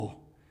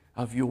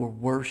of your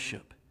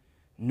worship,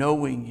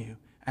 knowing you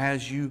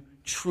as you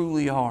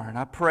truly are. And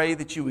I pray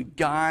that you would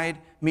guide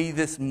me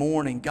this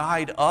morning,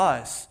 guide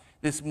us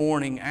this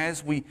morning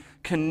as we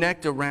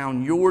connect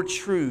around your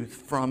truth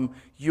from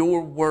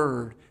your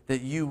word,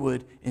 that you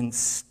would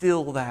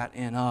instill that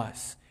in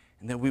us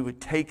and that we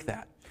would take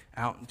that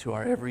out into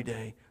our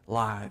everyday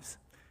lives.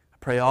 I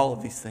pray all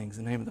of these things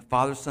in the name of the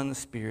Father, Son, and the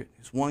Spirit,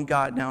 who's one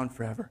God now and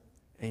forever.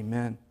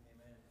 Amen.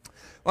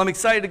 Well, I'm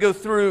excited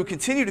to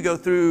continue to go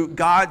through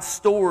God's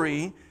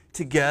story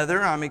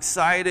together. I'm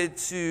excited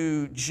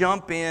to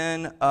jump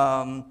in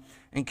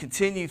and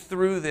continue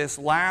through this.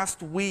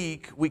 Last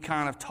week, we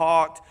kind of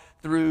talked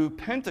through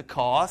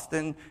Pentecost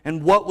and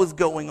what was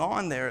going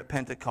on there at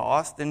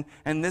Pentecost.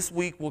 And this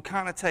week, we'll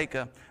kind of take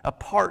a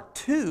part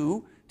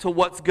two to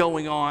what's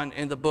going on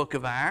in the book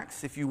of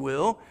Acts, if you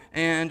will.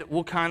 And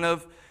we'll kind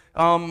of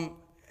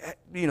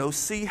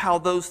see how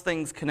those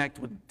things connect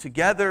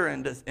together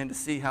and to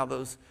see how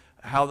those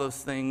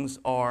things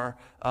are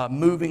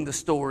moving the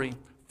story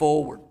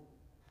forward.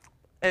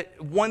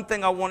 One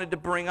thing I wanted to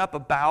bring up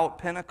about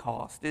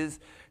Pentecost is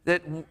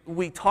that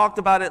we talked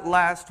about it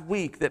last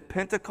week, that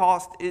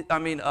Pentecost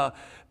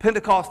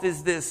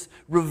is this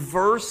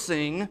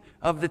reversing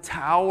of the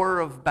Tower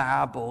of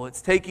Babel.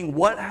 It's taking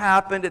what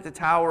happened at the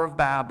Tower of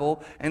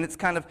Babel and it's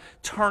kind of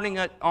turning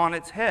it on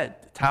its head.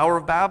 The Tower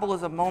of Babel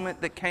is a moment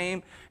that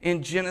came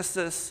in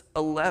Genesis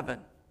 11.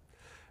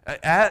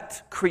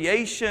 At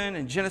creation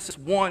in Genesis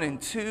 1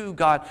 and 2,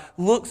 God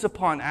looks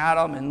upon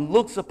Adam and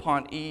looks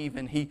upon Eve,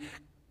 and He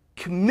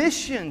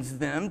commissions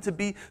them to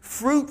be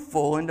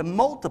fruitful and to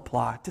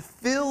multiply, to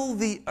fill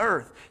the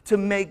earth, to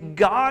make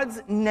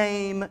God's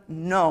name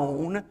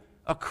known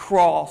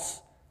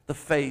across the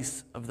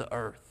face of the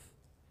earth.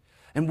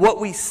 And what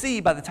we see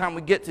by the time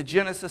we get to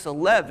Genesis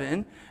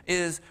 11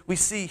 is we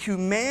see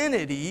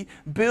humanity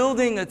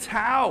building a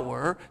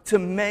tower to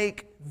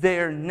make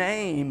their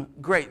name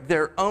great,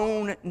 their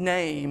own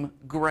name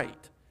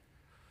great.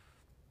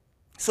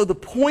 So the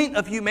point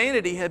of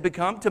humanity had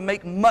become to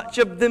make much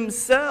of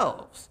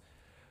themselves,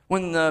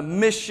 when the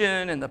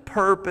mission and the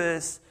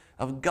purpose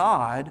of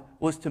God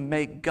was to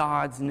make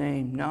God's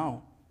name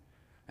known.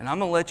 And I'm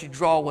going to let you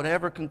draw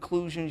whatever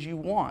conclusions you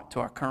want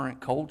to our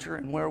current culture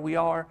and where we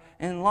are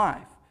in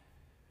life.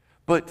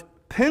 But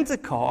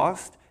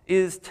Pentecost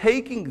is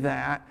taking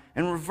that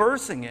and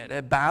reversing it.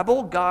 At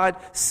Babel, God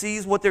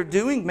sees what they're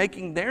doing,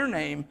 making their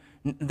name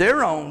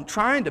their own,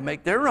 trying to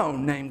make their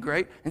own name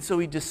great, and so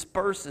He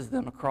disperses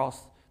them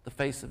across the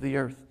face of the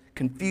earth,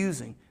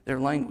 confusing their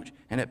language.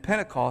 And at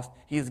Pentecost,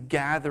 He is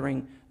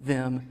gathering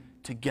them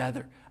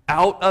together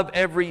out of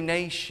every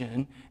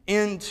nation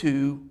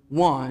into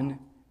one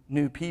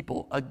new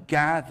people, a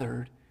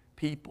gathered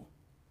people.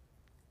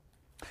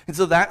 And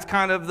so that's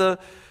kind of the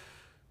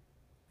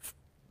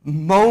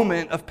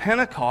moment of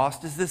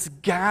Pentecost, is this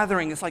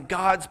gathering. It's like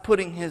God's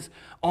putting His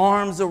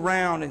arms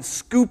around and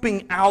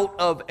scooping out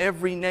of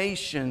every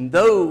nation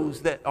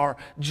those that are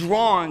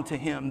drawn to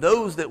Him,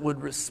 those that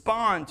would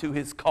respond to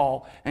His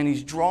call, and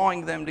He's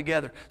drawing them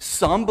together.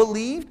 Some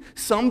believed,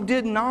 some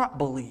did not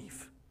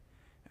believe.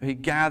 He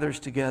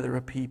gathers together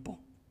a people.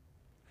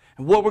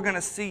 And what we're going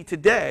to see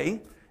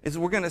today is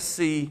we're going to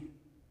see,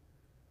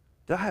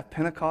 did I have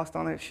Pentecost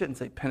on it? It shouldn't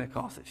say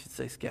Pentecost, it should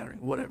say scattering,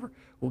 whatever.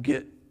 We'll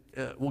get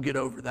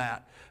over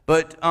that.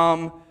 But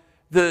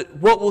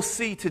what we'll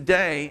see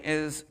today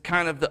is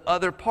kind of the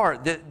other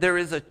part. That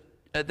there's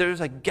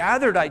a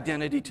gathered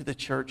identity to the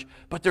church,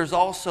 but there's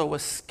also a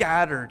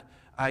scattered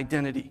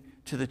identity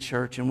to the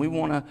church. And we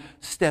want to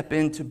step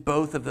into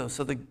both of those.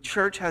 So the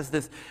church has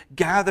this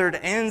gathered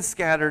and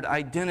scattered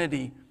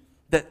identity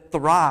that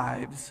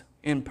thrives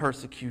in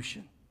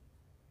persecution.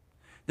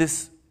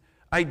 This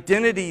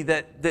identity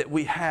that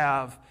we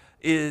have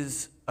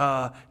is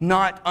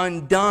not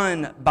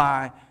undone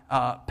by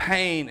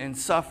pain and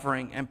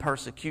suffering and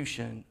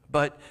persecution,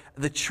 but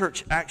the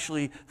church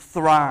actually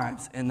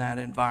thrives in that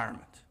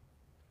environment.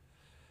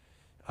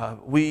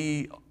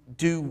 We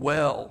do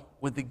well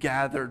with the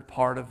gathered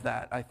part of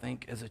that, I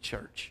think, as a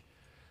church.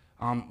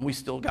 We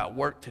still got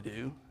work to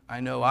do.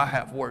 I know I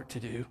have work to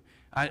do.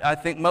 I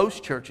think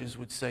most churches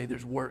would say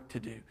there's work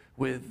to do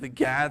with the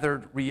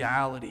gathered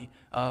reality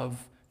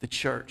of the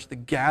church, the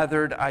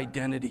gathered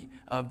identity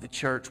of the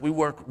church. We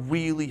work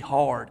really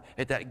hard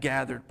at that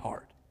gathered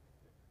part.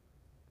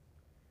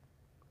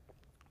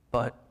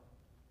 But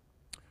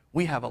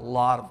we have a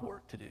lot of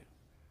work to do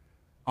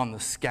on the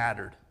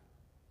scattered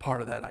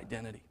part of that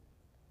identity.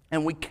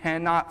 And we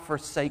cannot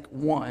forsake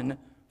one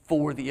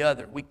for the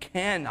other. We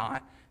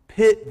cannot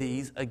pit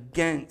these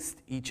against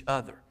each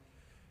other.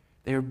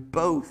 They are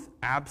both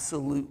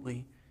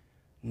absolutely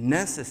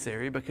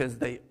necessary because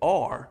they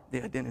are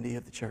the identity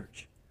of the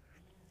church.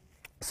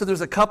 So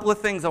there's a couple of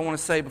things I want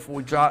to say before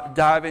we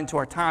dive into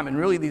our time. And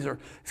really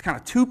it's kind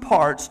of two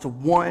parts to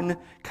one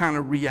kind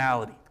of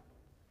reality.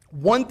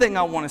 One thing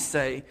I want to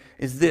say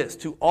is this,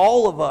 to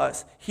all of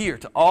us here,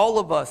 to all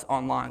of us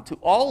online, to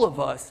all of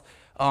us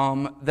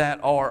that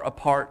are a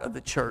part of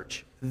the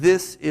church.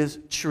 This is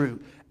true.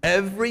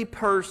 Every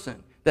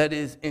person that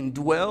is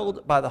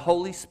indwelled by the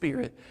Holy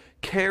Spirit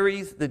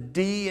carries the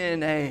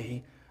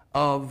DNA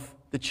of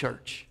the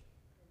church.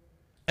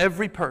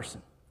 Every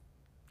person.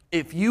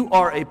 If you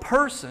are a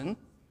person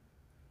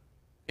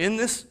in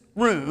this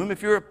room,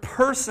 if you're a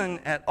person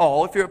at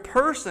all, if you're a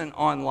person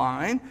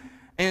online,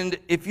 and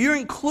if you're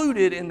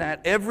included in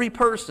that every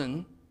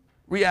person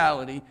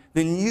reality,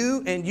 then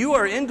you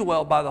are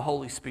indwelled by the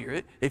Holy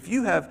Spirit. If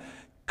you have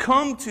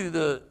come to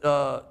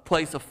the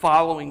place of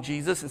following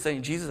Jesus and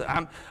saying, Jesus,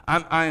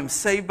 I am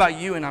saved by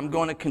you, and I'm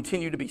going to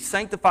continue to be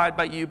sanctified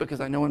by you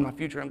because I know in my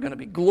future I'm going to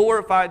be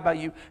glorified by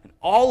you, and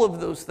all of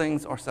those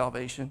things are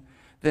salvation,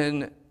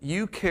 then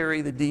you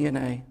carry the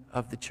DNA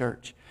of the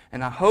church.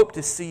 And I hope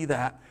to see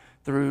that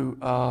through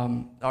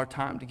our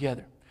time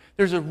together.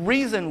 There's a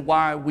reason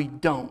why we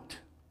don't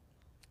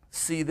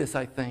see this,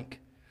 I think.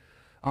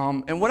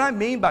 And what I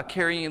mean by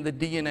carrying the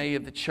DNA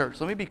of the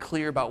church, let me be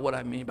clear about what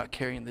I mean by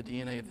carrying the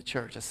DNA of the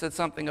church. I said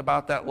something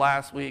about that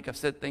last week. I've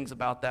said things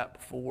about that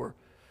before.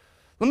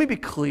 Let me be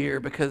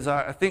clear, because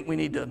I think we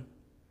need to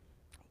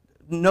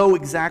know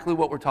exactly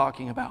what we're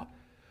talking about.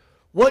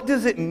 What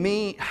does it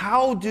mean?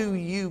 How do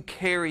you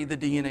carry the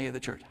DNA of the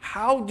church?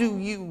 How do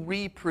you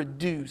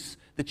reproduce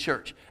the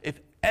church? If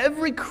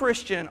every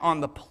Christian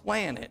on the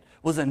planet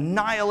was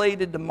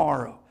annihilated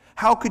tomorrow,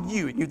 how could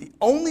you, and you're the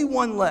only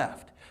one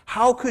left,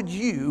 how could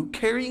you,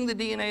 carrying the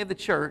DNA of the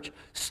church,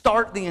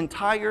 start the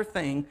entire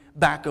thing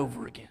back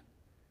over again?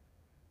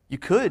 You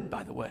could,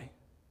 by the way.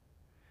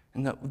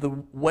 And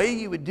the way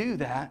you would do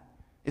that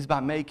is by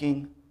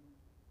making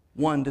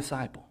one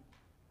disciple.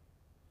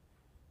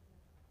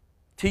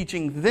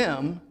 Teaching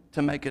them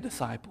to make a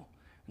disciple.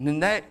 And then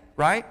that,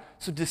 right?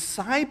 So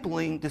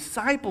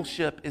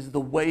discipleship is the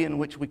way in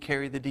which we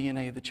carry the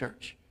DNA of the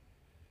church.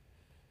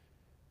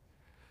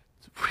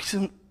 It's the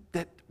reason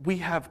that we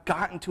have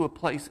gotten to a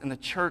place in the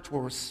church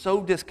where we're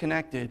so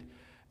disconnected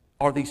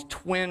are these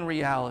twin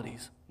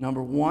realities.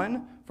 Number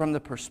one, from the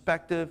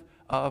perspective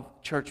of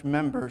church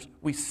members,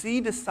 we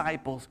see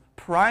disciples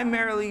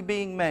primarily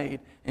being made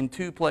in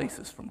two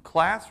places, from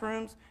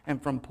classrooms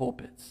and from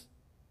pulpits.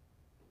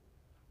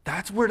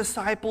 That's where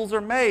disciples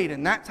are made,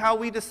 and that's how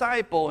we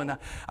disciple. And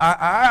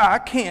I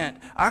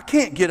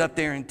can't get up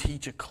there and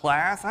teach a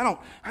class. I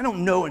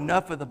don't know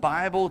enough of the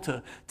Bible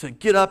to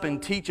get up and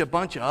teach a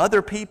bunch of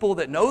other people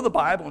that know the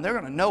Bible, and they're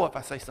going to know if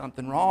I say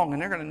something wrong, and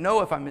they're going to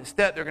know if I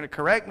misstep. They're going to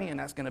correct me, and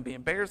that's going to be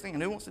embarrassing.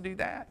 And who wants to do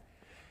that?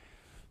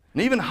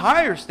 An even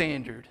higher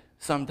standard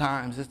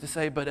sometimes is to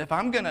say, but if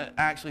I'm going to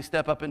actually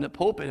step up in the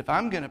pulpit, if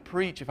I'm going to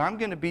preach, if I'm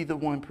going to be the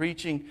one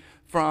preaching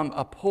from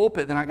a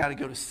pulpit, then I got to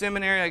go to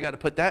seminary. I got to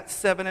put that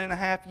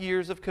 7.5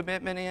 years of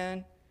commitment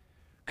in.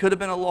 Could have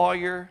been a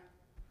lawyer.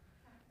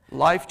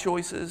 Life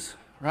choices,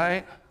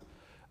 right?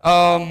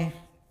 They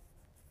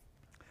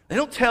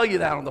don't tell you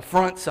that on the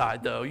front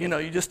side, though. You know,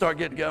 you just start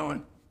getting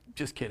going.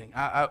 Just kidding.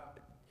 I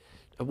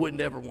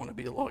wouldn't ever want to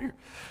be a lawyer.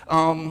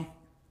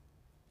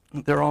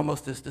 They're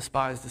almost as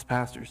despised as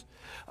pastors.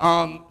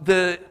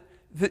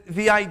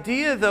 The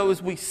idea, though,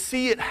 is we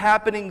see it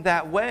happening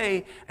that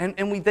way,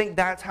 and we think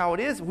that's how it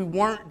is. We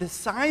weren't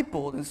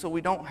discipled, and so we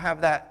don't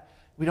have that.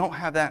 We don't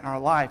have that in our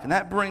life. And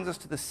that brings us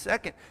to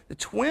the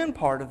twin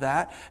part of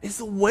that is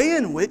the way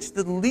in which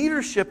the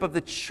leadership of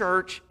the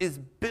church is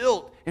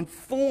built and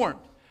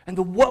formed,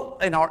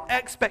 and our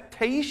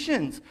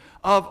expectations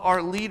of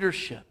our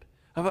leadership,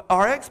 of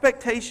our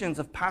expectations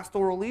of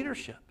pastoral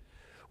leadership.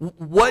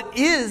 What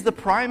is the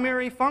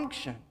primary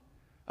function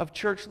of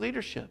church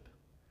leadership?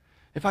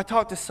 If I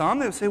talk to some,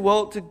 they would say,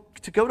 well,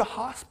 to go to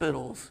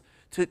hospitals,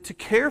 to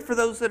care for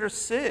those that are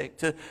sick,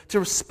 to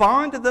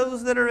respond to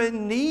those that are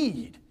in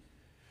need,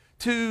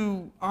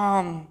 to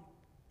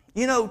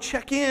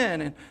check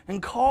in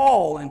and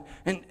call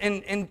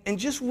and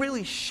just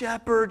really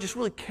shepherd, just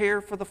really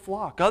care for the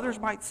flock. Others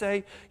might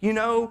say,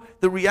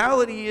 the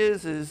reality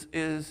is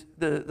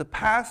the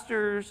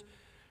pastor's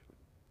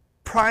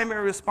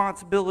primary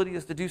responsibility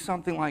is to do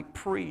something like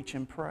preach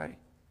and pray.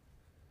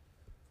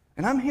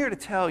 And I'm here to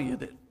tell you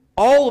that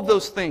all of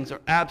those things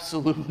are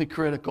absolutely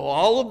critical.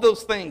 All of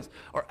those things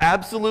are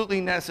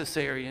absolutely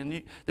necessary.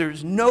 And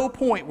there's no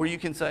point where you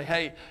can say,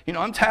 hey,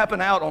 I'm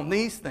tapping out on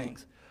these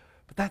things.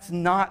 But that's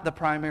not the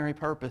primary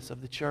purpose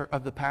of the church,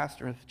 of the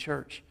pastor of the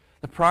church.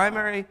 The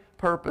primary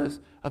purpose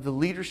of the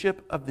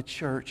leadership of the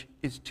church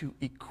is to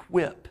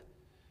equip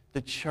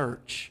the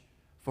church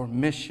for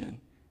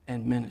mission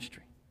and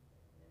ministry.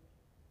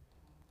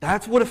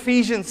 That's what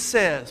Ephesians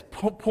says,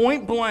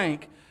 point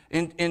blank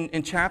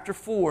in chapter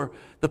 4.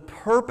 The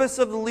purpose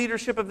of the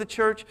leadership of the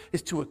church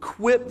is to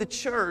equip the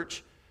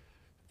church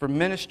for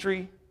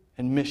ministry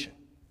and mission.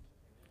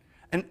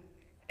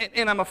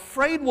 And I'm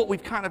afraid what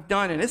we've kind of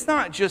done, and it's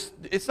not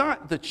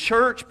the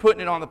church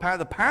putting it on the pastor.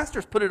 The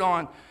pastors put it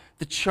on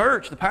the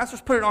church. The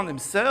pastors put it on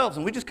themselves,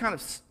 and we just kind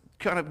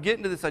of get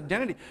into this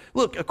identity.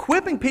 Look,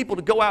 equipping people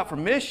to go out for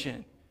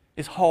mission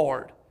is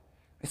hard,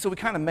 and so we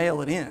kind of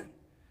mail it in.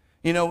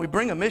 We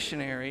bring a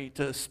missionary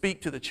to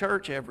speak to the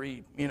church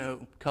every,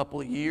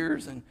 couple of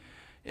years, and,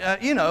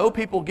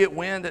 People get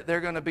wind that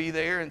they're going to be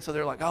there, and so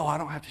they're like, oh, I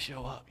don't have to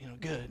show up.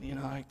 Good.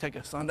 I take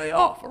a Sunday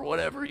off or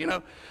whatever,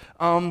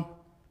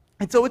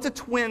 And so it's a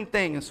twin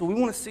thing, and so we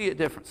want to see it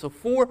different. So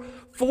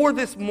for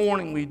this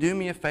morning, will you do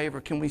me a favor?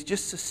 Can we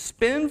just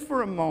suspend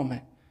for a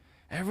moment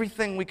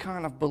everything we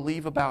kind of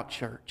believe about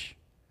church?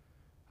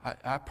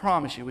 I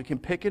promise you, we can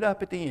pick it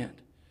up at the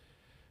end.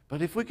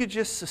 But if we could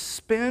just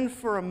suspend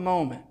for a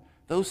moment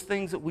those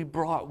things that we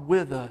brought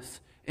with us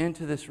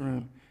into this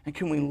room, and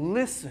can we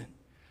listen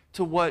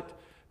to what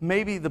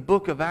maybe the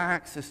book of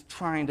Acts is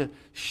trying to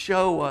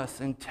show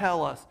us and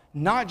tell us,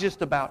 not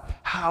just about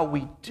how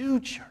we do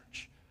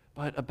church,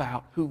 but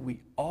about who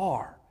we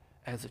are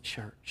as a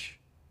church.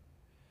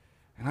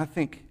 And I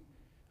think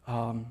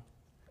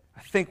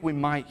we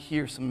might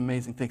hear some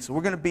amazing things. So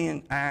we're going to be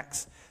in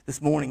Acts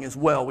this morning as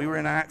well. We were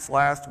in Acts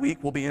last week.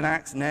 We'll be in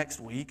Acts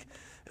next week,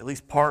 at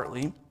least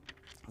partly.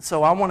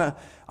 So I want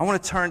to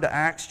turn to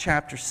Acts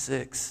chapter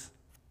 6.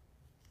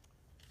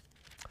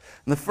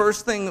 And the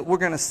first thing that we're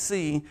going to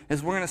see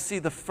is we're going to see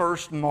the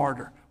first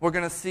martyr. We're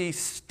going to see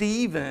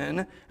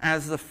Stephen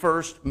as the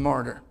first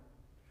martyr.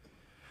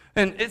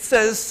 And it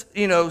says,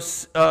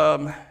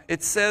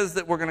 it says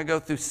that we're going to go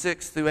through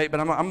 6 through 8, but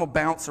I'm going to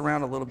bounce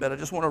around a little bit. I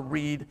just want to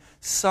read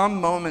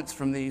some moments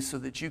from these so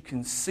that you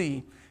can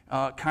see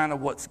kind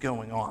of what's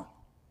going on.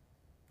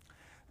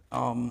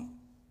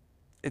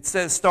 It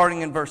says,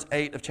 starting in verse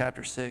 8 of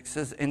chapter 6, it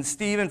says, and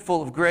Stephen,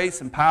 full of grace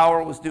and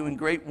power, was doing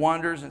great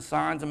wonders and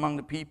signs among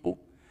the people.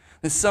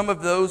 And some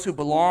of those who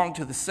belonged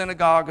to the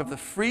synagogue of the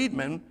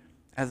freedmen,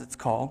 as it's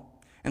called,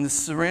 and the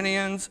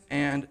Cyrenians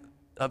and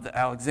of the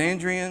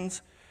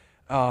Alexandrians,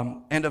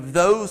 and of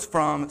those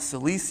from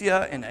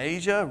Cilicia and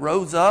Asia,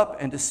 rose up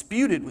and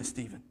disputed with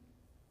Stephen.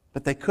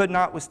 But they could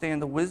not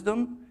withstand the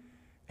wisdom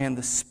and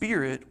the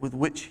spirit with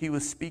which he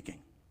was speaking.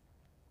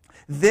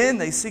 Then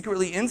they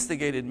secretly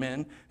instigated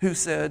men who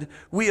said,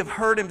 we have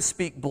heard him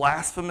speak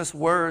blasphemous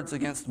words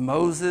against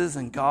Moses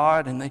and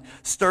God. And they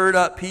stirred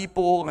up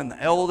people and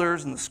the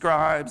elders and the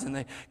scribes. And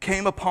they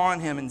came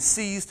upon him and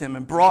seized him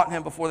and brought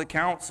him before the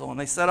council. And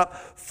they set up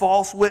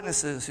false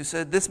witnesses who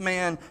said, this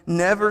man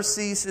never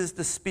ceases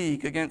to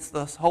speak against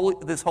this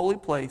holy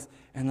place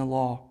and the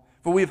law.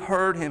 For we have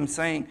heard him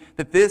saying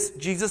that this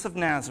Jesus of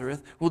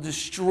Nazareth will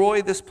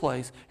destroy this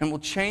place and will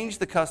change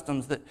the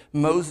customs that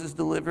Moses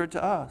delivered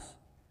to us.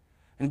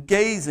 And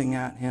gazing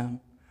at him,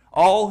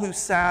 all who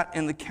sat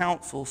in the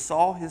council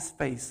saw his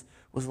face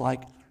was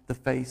like the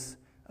face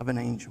of an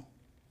angel.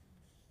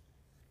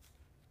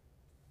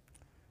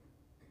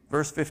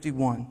 Verse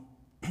 51.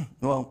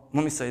 Well,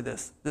 let me say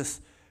this. This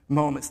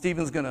moment,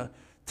 Stephen's going to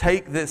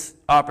take this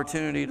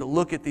opportunity to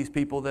look at these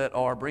people that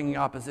are bringing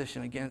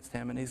opposition against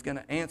him, and he's going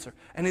to answer.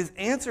 And his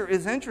answer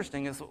is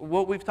interesting. It's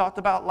what we've talked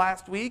about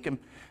last week. And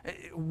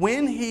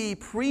when he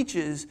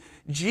preaches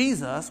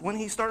Jesus, when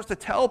he starts to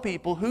tell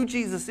people who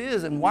Jesus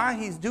is and why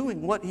he's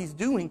doing what he's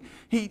doing,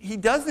 he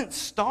doesn't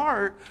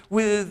start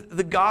with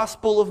the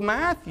Gospel of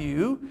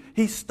Matthew.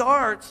 He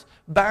starts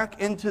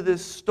back into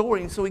this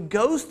story. And so he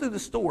goes through the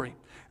story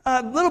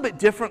a little bit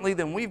differently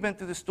than we've been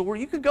through the story.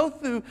 You could go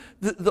through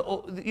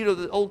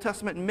the Old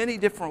Testament in many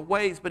different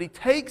ways, but he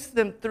takes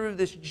them through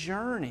this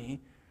journey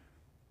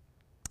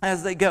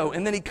as they go.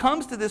 And then he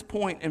comes to this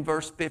point in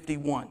verse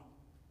 51.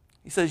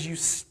 He says, you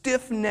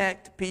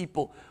stiff-necked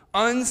people,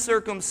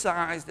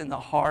 uncircumcised in the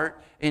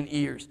heart and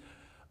ears.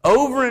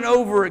 Over and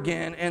over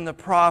again in the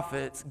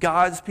prophets,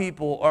 God's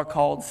people are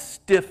called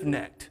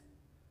stiff-necked.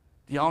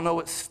 Do y'all know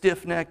what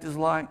stiff-necked is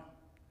like?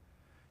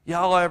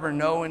 Y'all ever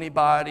know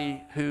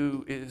anybody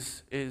who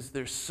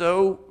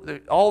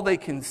all they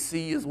can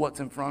see is what's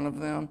in front of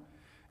them,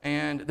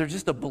 and they're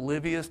just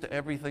oblivious to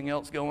everything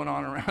else going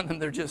on around them?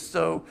 They're just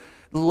so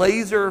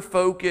laser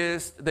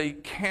focused, they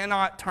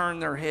cannot turn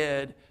their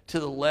head to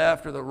the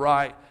left or the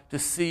right to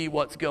see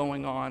what's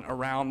going on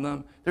around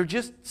them. They're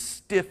just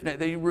stiff-necked.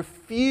 They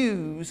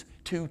refuse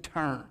to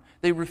turn.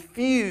 They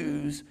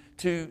refuse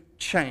to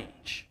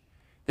change.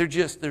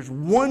 There's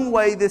one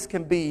way this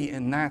can be,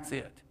 and that's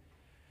it.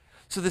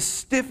 So the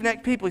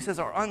stiff-necked people, he says,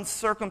 are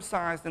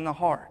uncircumcised in the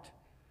heart.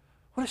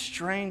 What a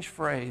strange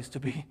phrase, to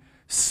be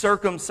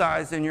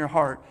circumcised in your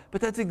heart.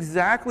 But that's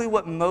exactly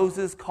what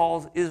Moses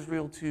calls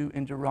Israel to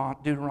in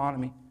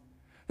Deuteronomy.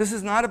 This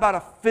is not about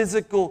a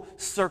physical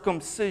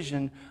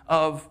circumcision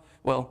a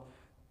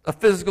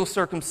physical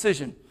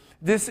circumcision.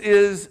 This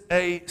is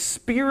a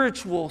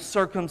spiritual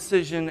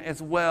circumcision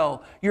as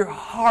well. Your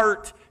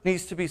heart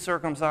needs to be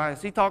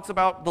circumcised. He talks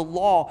about the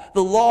law.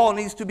 The law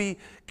needs to be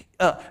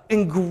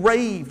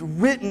engraved,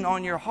 written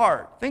on your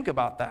heart. Think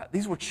about that.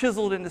 These were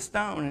chiseled into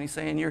stone, and he's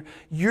saying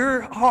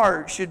your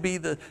heart should be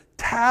the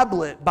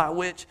tablet by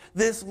which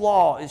this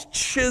law is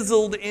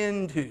chiseled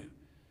into.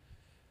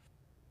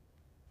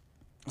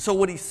 So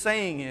what he's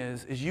saying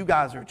is you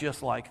guys are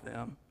just like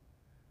them.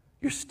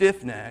 You're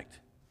stiff-necked.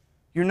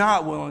 You're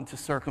not willing to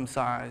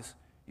circumcise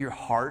your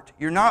heart.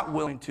 You're not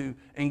willing to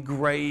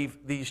engrave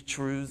these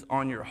truths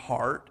on your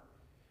heart.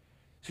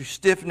 So you're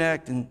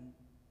stiff-necked and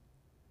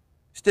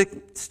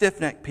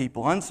stiff-necked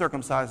people,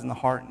 uncircumcised in the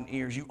heart and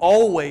ears. You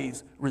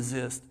always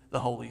resist the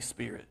Holy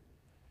Spirit.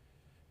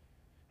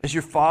 As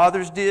your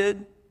fathers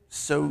did,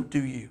 so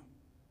do you.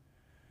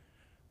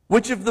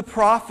 Which of the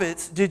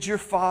prophets did your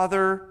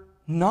fathers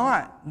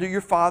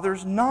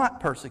not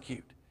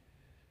persecute?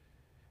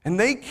 And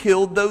they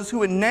killed those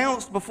who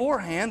announced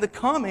beforehand the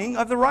coming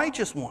of the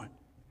righteous one,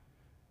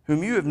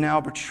 whom you have now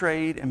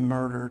betrayed and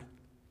murdered.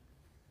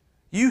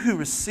 You who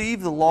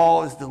received the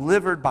law as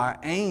delivered by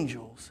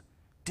angels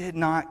did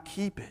not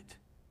keep it.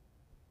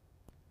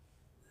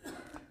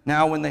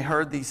 Now when they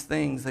heard these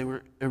things, they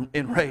were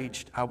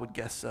enraged, I would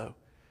guess so.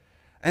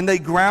 And they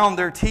ground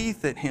their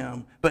teeth at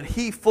him. But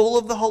he, full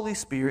of the Holy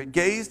Spirit,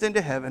 gazed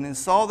into heaven and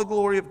saw the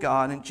glory of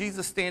God and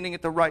Jesus standing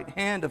at the right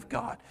hand of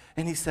God.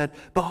 And he said,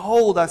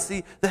 Behold, I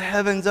see the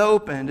heavens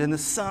opened and the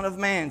Son of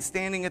Man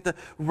standing at the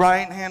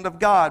right hand of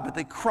God. But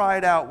they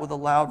cried out with a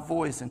loud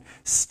voice and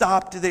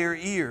stopped their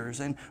ears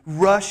and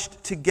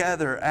rushed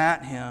together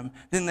at him.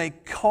 Then they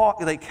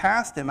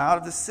cast him out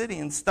of the city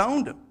and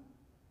stoned him.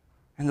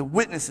 And the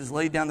witnesses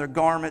laid down their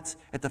garments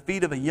at the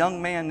feet of a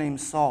young man named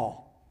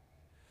Saul.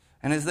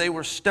 And as they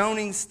were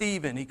stoning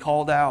Stephen, he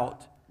called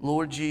out,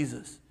 Lord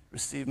Jesus,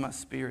 receive my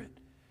spirit.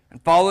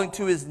 And falling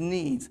to his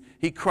knees,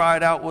 he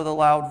cried out with a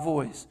loud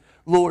voice,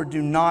 Lord,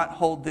 do not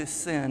hold this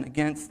sin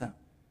against them.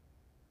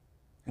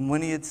 And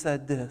when he had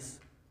said this,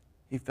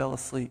 he fell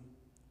asleep.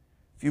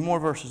 A few more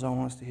verses I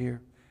want us to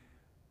hear.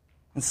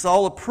 And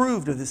Saul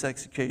approved of this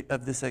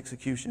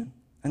execution.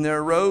 And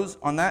there arose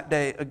on that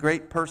day a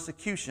great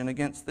persecution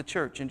against the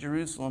church in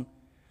Jerusalem.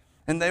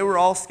 And they were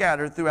all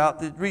scattered throughout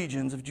the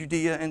regions of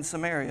Judea and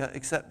Samaria,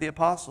 except the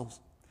apostles.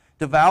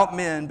 Devout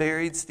men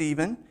buried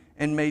Stephen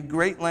and made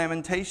great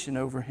lamentation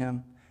over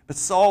him. But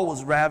Saul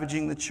was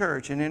ravaging the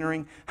church, and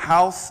entering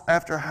house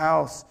after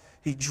house,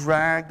 he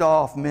dragged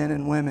off men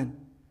and women,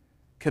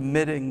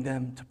 committing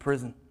them to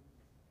prison.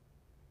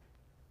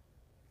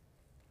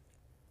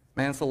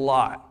 Man, it's a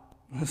lot.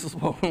 This is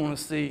what we want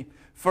to see.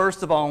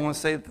 First of all, I want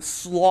to say the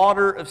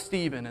slaughter of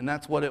Stephen, and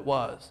that's what it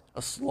was,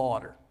 a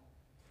slaughter.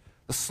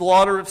 The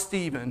slaughter of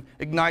Stephen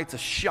ignites a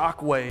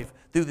shockwave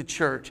through the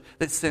church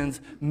that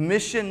sends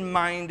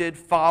mission-minded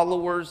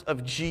followers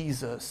of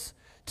Jesus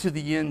to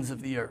the ends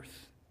of the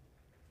earth.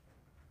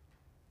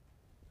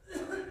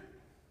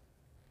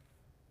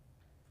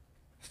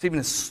 Stephen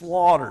is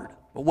slaughtered,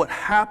 but what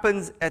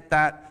happens at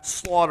that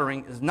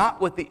slaughtering is not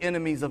what the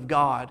enemies of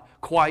God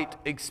quite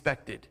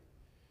expected.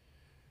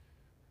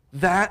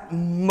 That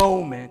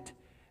moment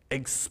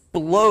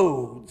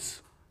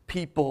explodes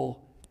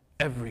people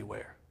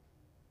everywhere.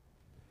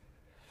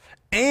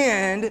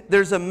 And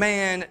there's a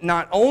man,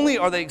 not only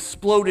are they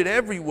exploded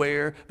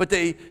everywhere, but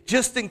they,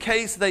 just in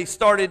case they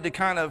started to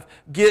kind of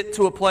get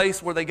to a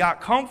place where they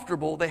got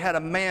comfortable, they had a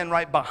man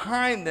right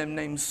behind them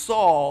named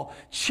Saul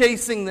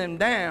chasing them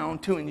down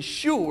to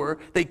ensure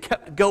they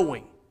kept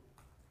going.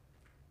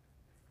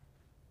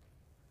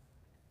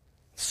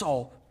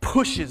 Saul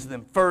pushes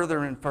them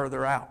further and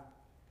further out.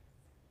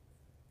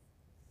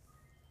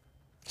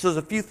 So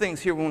there's a few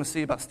things here we want to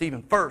see about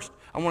Stephen. First,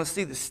 I want to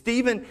see that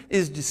Stephen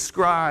is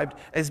described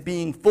as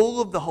being full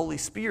of the Holy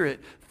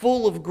Spirit,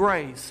 full of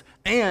grace,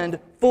 and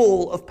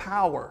full of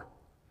power.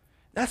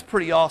 That's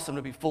pretty awesome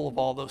to be full of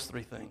all those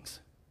three things.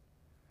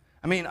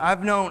 I mean,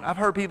 I've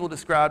heard people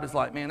described as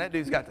like, man, that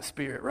dude's got the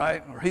Spirit,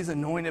 right? Or he's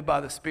anointed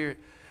by the Spirit.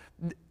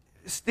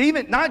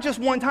 Stephen, not just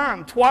one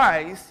time,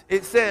 twice,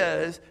 it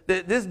says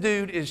that this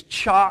dude is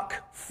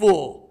chock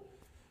full.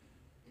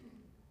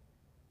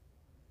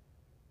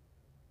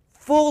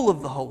 Full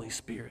of the Holy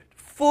Spirit,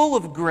 full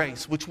of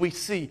grace, which we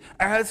see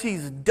as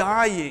he's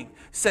dying,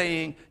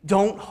 saying,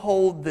 don't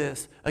hold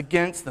this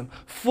against them.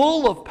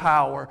 Full of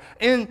power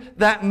in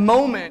that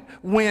moment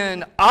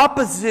when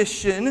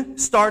opposition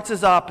starts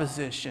as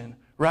opposition,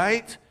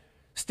 right?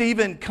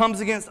 Stephen comes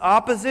against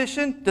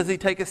opposition. Does he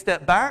take a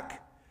step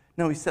back?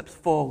 No, he steps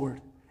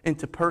forward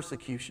into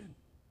persecution.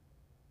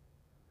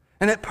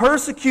 And at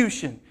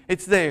persecution,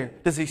 it's there.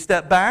 Does he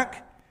step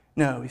back?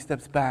 No, he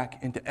steps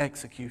back into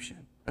execution.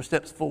 Or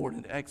steps forward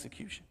into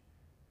execution.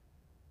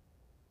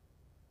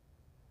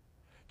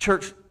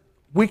 Church,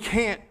 we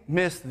can't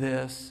miss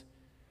this.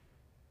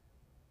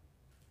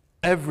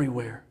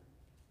 Everywhere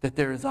that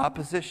there is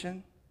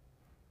opposition,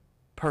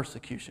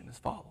 persecution is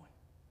following.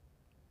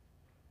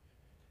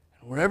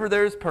 And wherever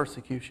there is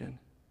persecution,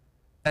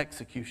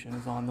 execution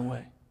is on the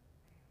way.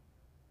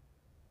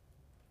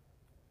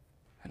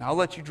 And I'll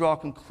let you draw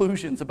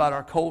conclusions about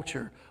our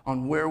culture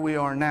on where we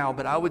are now,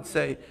 but I would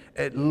say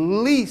at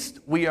least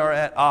we are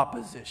at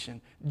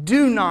opposition.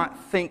 Do not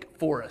think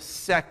for a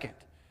second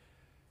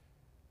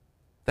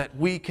that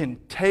we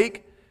can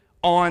take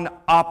on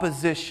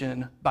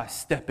opposition by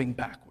stepping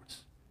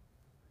backwards.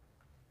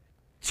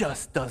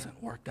 Just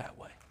doesn't work that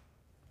way.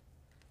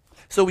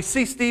 So we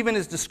see Stephen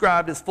is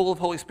described as full of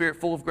Holy Spirit,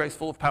 full of grace,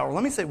 full of power.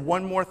 Let me say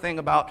one more thing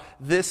about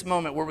this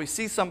moment where we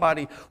see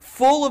somebody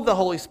full of the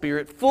Holy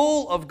Spirit,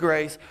 full of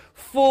grace,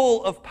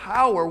 full of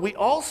power. We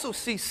also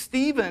see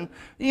Stephen,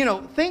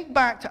 think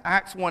back to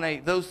Acts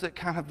 1:8. Those that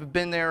kind of have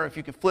been there, if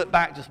you could flip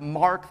back, just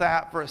mark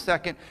that for a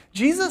second.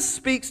 Jesus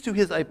speaks to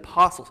his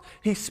apostles.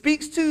 He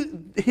speaks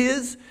to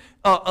his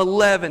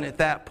 11 at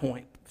that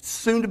point.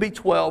 soon to be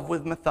 12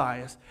 with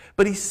Matthias.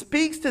 But he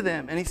speaks to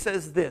them and he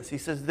says this. He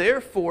says,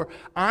 therefore,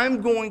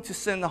 I'm going to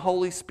send the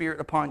Holy Spirit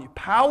upon you.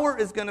 Power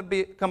is going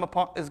to come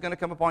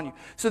upon you,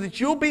 so that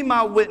you'll be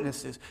my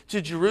witnesses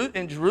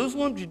in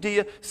Jerusalem,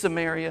 Judea,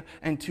 Samaria,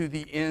 and to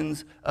the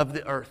ends of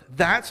the earth.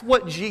 That's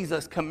what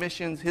Jesus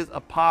commissions his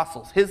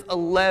apostles, his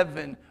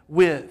 11,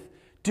 with.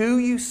 Do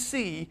you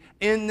see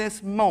in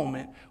this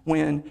moment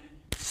when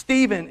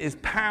Stephen is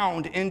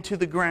pounded into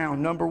the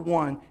ground? Number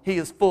one, he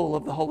is full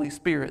of the Holy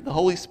Spirit. The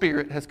Holy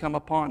Spirit has come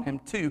upon him.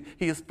 Two,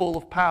 he is full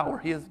of power.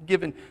 He is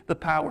given the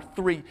power.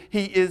 Three,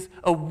 he is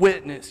a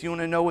witness. You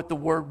want to know what the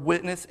word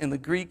witness in the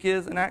Greek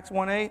is in Acts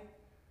 1:8?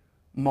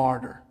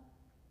 Martyr.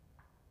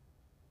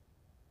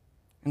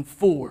 And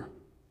four,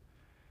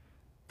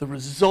 the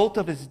result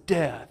of his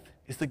death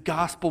is the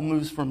gospel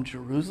moves from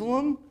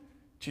Jerusalem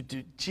to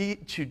Judea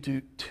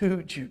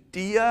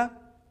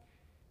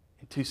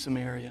and to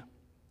Samaria.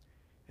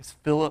 As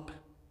Philip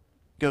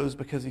goes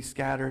because he's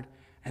scattered,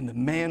 and the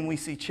man we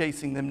see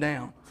chasing them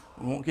down,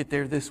 we won't get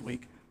there this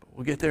week, but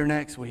we'll get there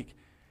next week,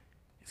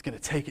 is going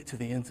to take it to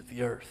the ends of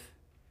the earth.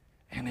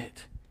 And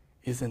it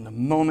is in the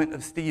moment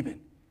of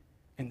Stephen.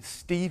 And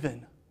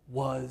Stephen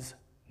was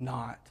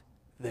not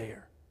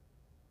there.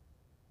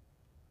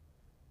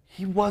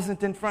 He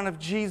wasn't in front of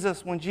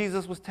Jesus when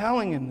Jesus was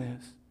telling them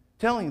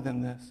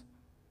this.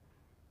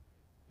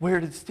 Where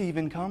did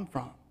Stephen come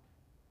from?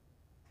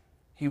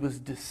 He was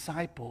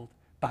discipled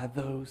by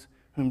those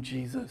whom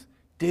Jesus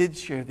did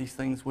share these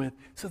things with.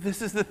 So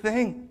this is the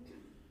thing.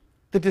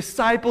 The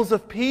disciples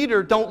of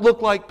Peter don't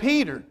look like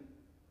Peter.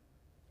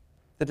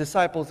 The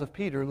disciples of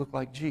Peter look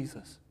like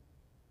Jesus.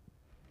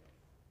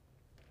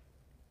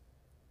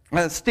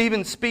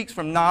 Stephen speaks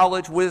from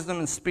knowledge, wisdom,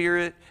 and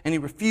spirit, and he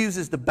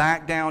refuses to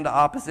back down to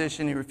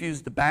opposition. He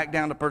refuses to back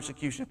down to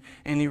persecution,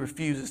 and he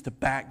refuses to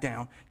back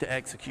down to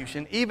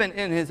execution. Even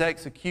in his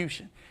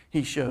execution,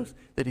 he shows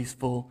that he's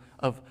full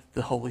of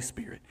the Holy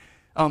Spirit.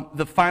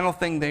 The final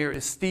thing there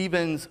is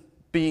Stephen's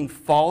being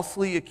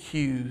falsely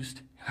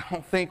accused. I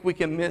don't think we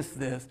can miss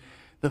this.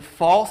 The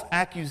false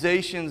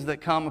accusations that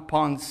come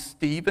upon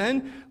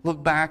Stephen,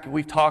 look back,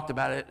 we've talked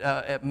about it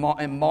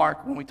in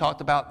Mark when we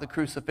talked about the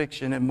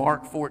crucifixion in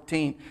Mark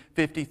 14,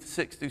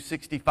 56 through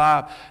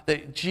 65,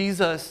 that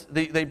Jesus,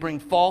 they bring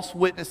false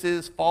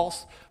witnesses,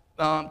 false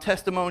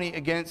testimony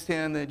against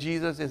him, that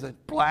Jesus is a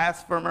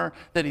blasphemer,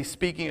 that he's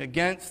speaking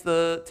against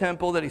the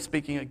temple, that he's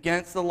speaking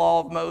against the law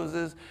of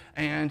Moses,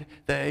 and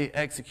they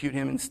execute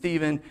him. And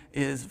Stephen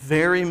is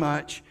very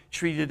much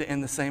treated in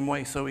the same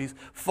way. So he's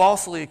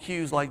falsely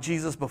accused like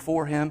Jesus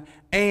before him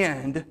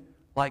and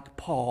like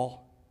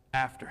Paul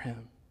after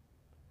him.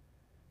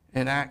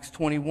 In Acts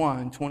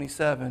 21,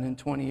 27, and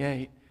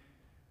 28,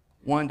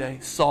 one day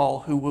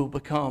Saul, who will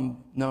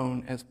become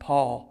known as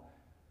Paul,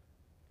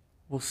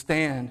 will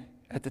stand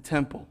at the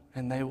temple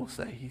and they will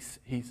say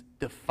he's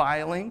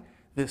defiling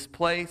this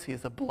place. He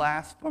is a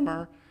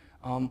blasphemer.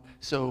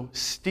 So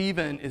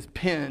Stephen is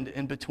pinned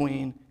in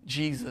between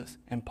Jesus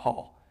and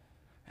Paul.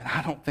 And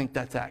I don't think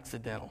that's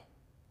accidental.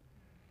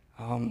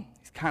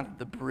 He's kind of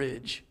the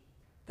bridge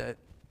that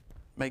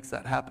makes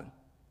that happen.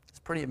 It's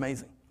pretty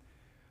amazing.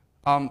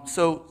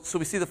 So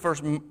we see the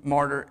first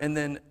martyr, and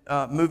then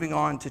moving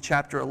on to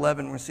chapter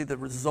 11, we see the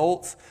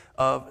results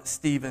of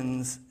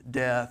Stephen's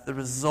death, the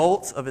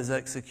results of his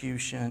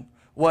execution.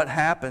 What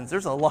happens?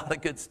 There's a lot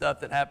of good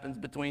stuff that happens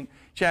between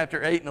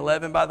chapter 8 and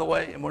 11, by the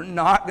way, and we're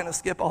not going to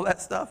skip all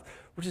that stuff.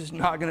 We're just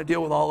not going to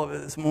deal with all of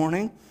it this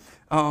morning.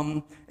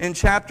 In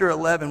chapter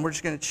 11, we're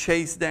just going to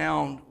chase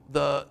down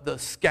the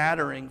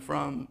scattering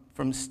from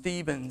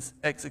Stephen's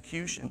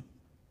execution.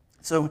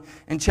 So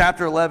in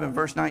chapter 11,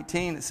 verse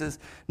 19, it says,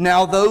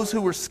 now those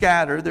who were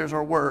scattered, there's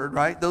our word,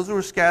 right? Those who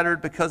were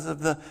scattered because of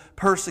the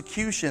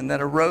persecution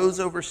that arose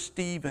over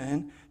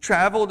Stephen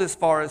traveled as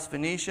far as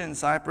Phoenicia and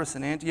Cyprus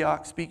and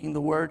Antioch, speaking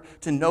the word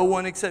to no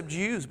one except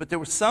Jews. But there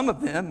were some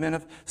of them, men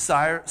of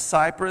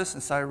Cyprus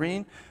and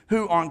Cyrene,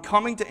 who on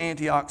coming to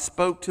Antioch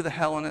spoke to the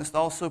Hellenists,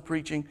 also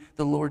preaching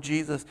the Lord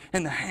Jesus.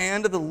 And the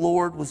hand of the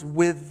Lord was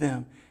with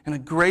them. And a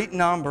great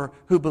number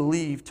who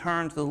believed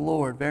turned to the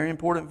Lord. Very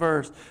important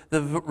verse.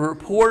 The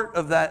report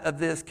of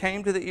this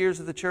came to the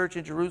ears of the church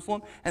in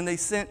Jerusalem, and they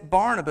sent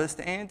Barnabas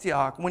to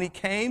Antioch. When he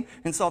came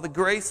and saw the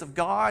grace of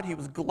God, he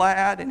was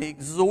glad, and he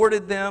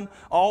exhorted them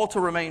all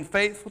to remain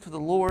faithful to the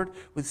Lord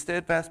with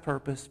steadfast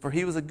purpose. For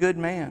he was a good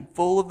man,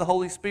 full of the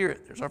Holy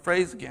Spirit. There's our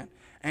phrase again.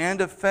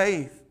 And of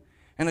faith.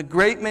 And a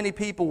great many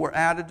people were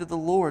added to the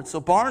Lord.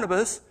 So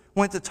Barnabas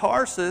went to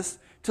Tarsus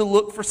to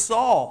look for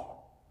Saul.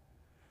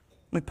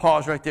 Let me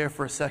pause right there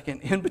for a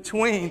second. In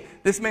between,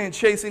 this man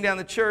chasing down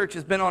the church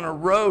has been on a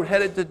road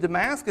headed to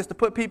Damascus to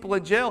put people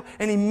in jail,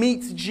 and he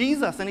meets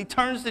Jesus, and he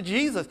turns to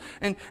Jesus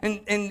and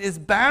is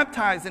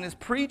baptized and is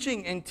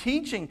preaching and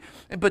teaching,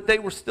 but they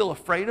were still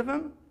afraid of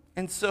him.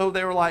 And so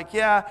they were like,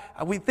 yeah,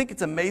 we think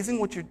it's amazing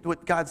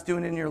what God's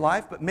doing in your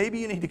life, but maybe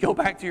you need to go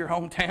back to your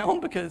hometown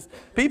because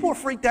people are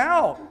freaked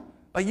out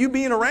by you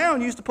being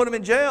around. You used to put them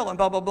in jail and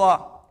blah, blah,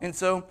 blah. And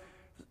so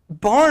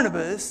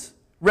Barnabas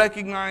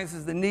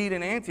recognizes the need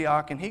in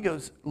Antioch, and he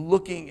goes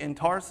looking in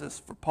Tarsus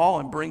for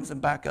Paul and brings him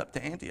back up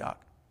to Antioch,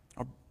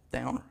 or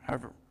down, or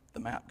however the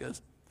map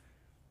goes.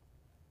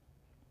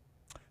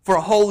 For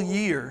a whole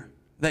year,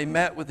 they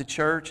met with the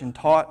church and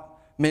taught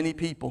many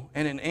people.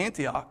 And in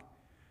Antioch,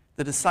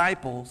 the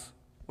disciples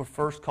were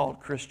first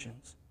called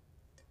Christians.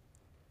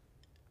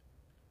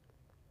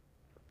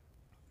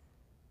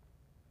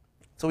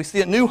 So we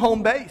see a new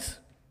home base.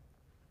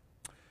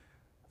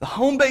 The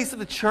home base of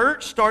the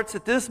church starts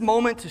at this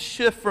moment to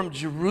shift from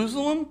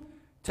Jerusalem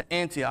to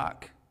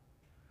Antioch.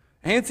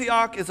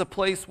 Antioch is a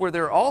place where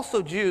there are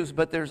also Jews,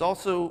 but there's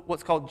also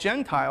what's called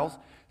Gentiles,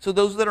 so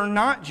those that are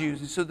not Jews.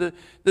 And so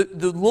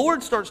the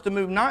Lord starts to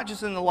move not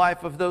just in the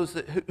life of those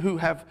who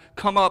have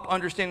come up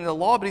understanding the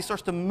law, but he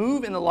starts to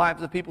move in the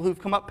lives of people who've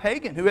come up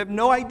pagan, who have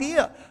no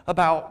idea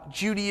about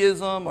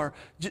Judaism or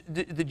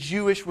the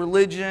Jewish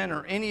religion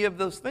or any of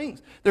those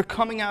things. They're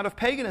coming out of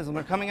paganism.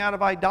 They're coming out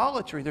of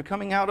idolatry. They're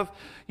coming out of,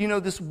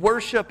 this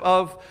worship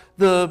of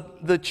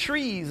the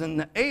trees and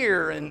the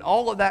air and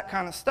all of that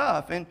kind of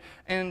stuff.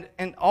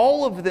 And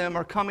all of them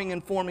are coming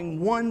and forming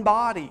one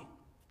body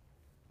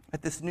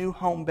at this new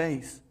home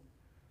base.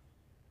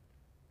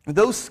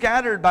 Those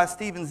scattered by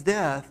Stephen's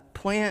death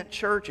plant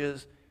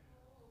churches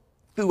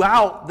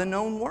throughout the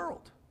known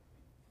world.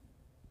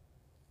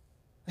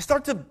 They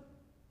start to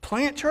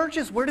plant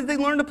churches. Where did they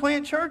learn to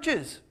plant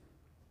churches?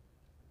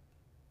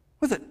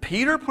 Was it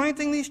Peter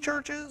planting these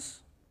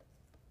churches?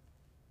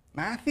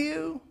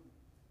 Matthew?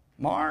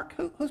 Mark?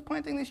 Who's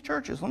planting these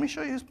churches? Let me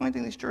show you who's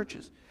planting these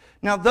churches.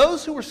 Now,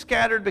 those who were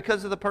scattered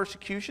because of the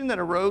persecution that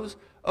arose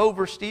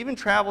over Stephen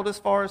traveled as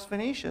far as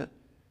Phoenicia.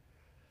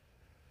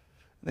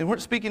 They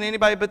weren't speaking to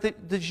anybody but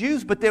the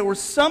Jews, but there were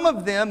some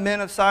of them, men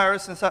of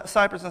Cyprus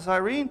and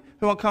Cyrene,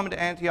 who on coming to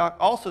Antioch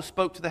also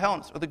spoke to the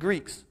Hellenists, or the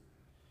Greeks.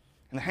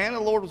 And the hand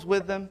of the Lord was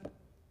with them,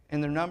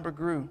 and their number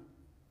grew.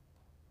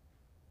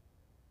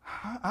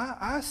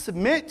 I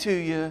submit to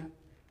you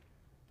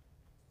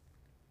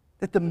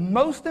that the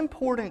most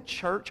important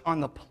church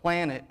on the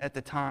planet at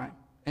the time,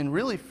 and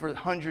really for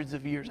hundreds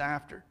of years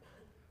after,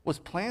 was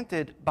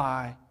planted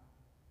by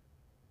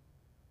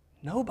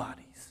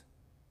nobodies.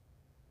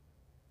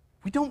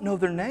 We don't know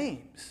their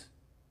names.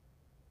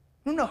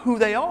 We don't know who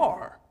they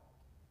are.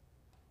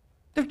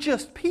 They're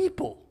just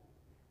people.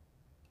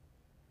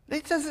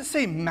 It doesn't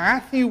say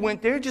Matthew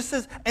went there. It just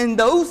says, and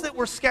those that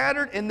were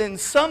scattered, and then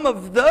some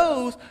of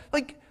those.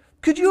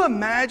 Could you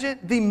imagine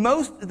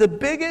the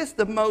biggest,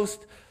 the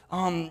most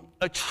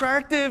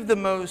attractive, the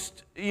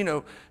most,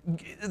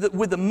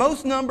 with the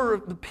most number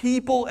of the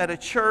people at a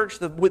church,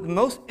 with the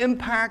most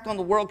impact on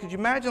the world? Could you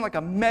imagine like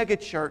a mega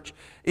church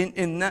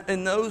in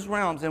those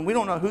realms? And we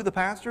don't know who the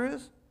pastor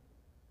is.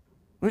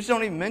 We just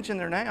don't even mention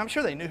their name. I'm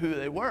sure they knew who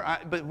they were,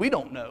 but we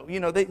don't know.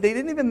 They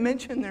didn't even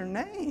mention their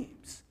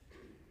names.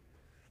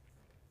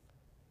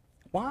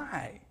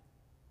 Why?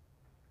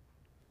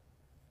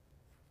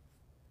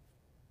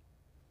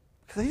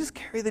 Because they just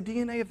carry the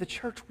DNA of the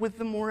church with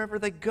them wherever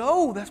they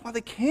go. That's why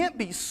they can't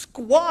be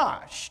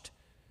squashed.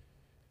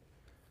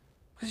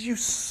 Because you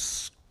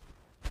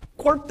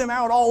squirt them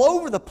out all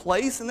over the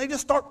place and they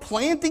just start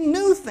planting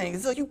new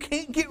things. So you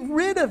can't get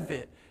rid of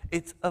it.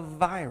 It's a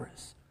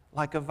virus,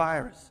 like a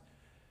virus.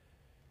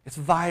 It's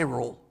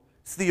viral.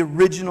 It's the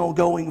original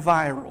going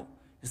viral,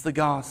 is the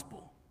gospel.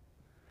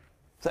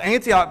 So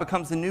Antioch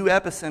becomes the new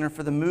epicenter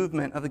for the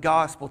movement of the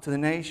gospel to the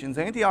nations.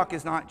 Antioch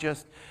is not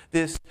just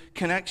this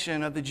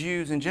connection of the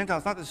Jews and Gentiles.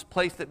 It's not this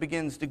place that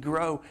begins to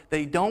grow.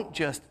 They don't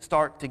just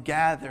start to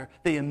gather.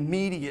 They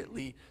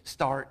immediately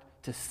start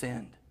to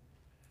send.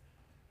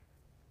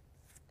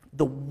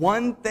 The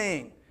one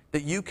thing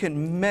that you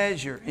can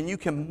measure and you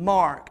can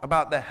mark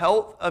about the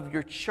health of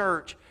your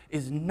church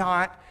is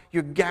not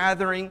your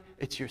gathering,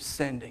 it's your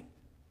sending.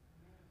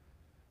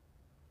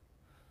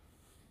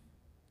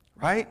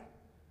 Right?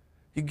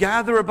 You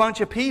gather a bunch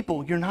of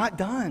people, you're not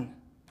done.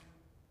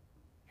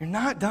 You're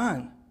not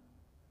done.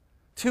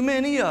 Too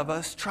many of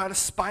us try to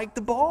spike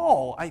the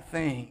ball, I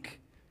think.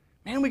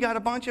 Man, we got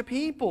a bunch of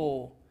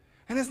people.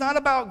 And it's not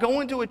about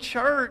going to a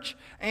church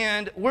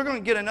and we're going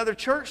to get another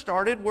church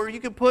started where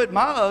you can put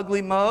my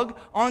ugly mug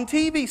on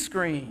TV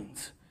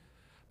screens.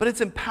 But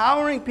it's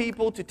empowering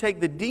people to take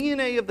the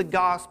DNA of the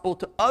gospel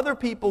to other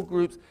people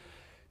groups.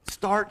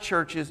 Start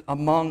churches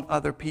among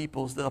other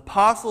peoples. The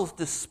apostles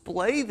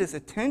display this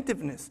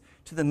attentiveness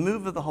to the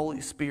move of the Holy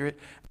Spirit,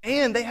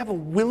 and they have a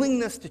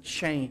willingness to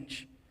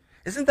change.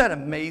 Isn't that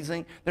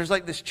amazing? There's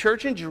like this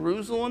church in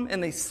Jerusalem,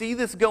 and they see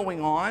this going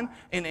on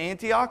in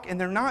Antioch,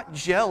 and they're not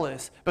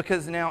jealous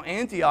because now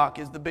Antioch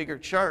is the bigger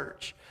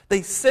church.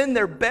 They send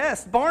their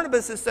best.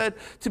 Barnabas is said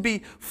to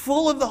be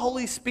full of the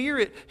Holy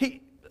Spirit.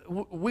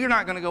 We're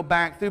not going to go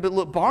back through, but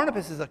look,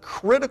 Barnabas is a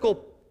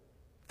critical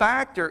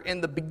factor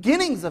in the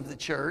beginnings of the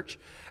church,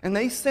 and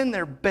they send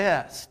their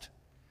best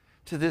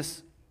to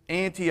this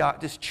Antioch,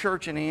 this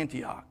church in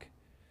Antioch.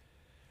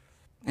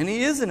 And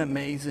he is an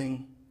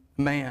amazing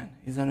man.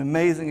 He's an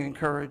amazing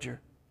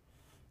encourager.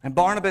 And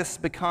Barnabas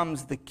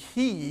becomes the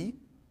key.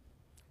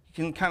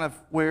 You can kind of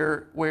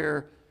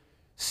where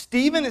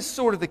Stephen is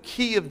sort of the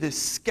key of this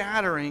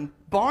scattering.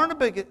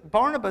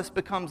 Barnabas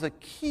becomes a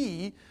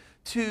key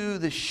to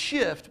the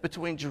shift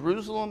between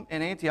Jerusalem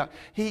and Antioch.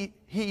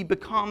 He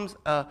becomes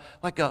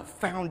like a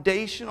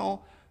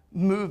foundational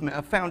movement,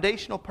 a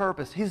foundational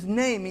purpose. His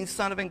name means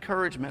son of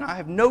encouragement. I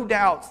have no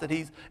doubts that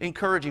he's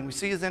encouraging. We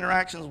see his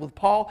interactions with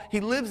Paul.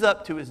 He lives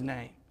up to his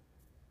name.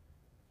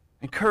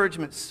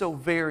 Encouragement is so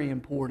very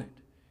important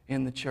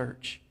in the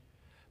church.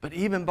 But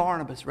even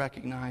Barnabas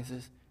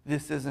recognizes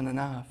this isn't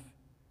enough.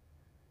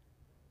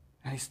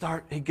 And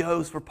he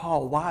goes for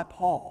Paul. Why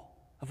Paul?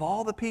 Of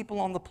all the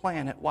people on the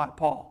planet, why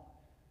Paul?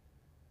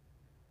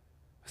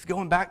 It's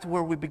going back to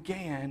where we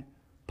began.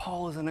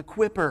 Paul is an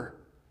equipper.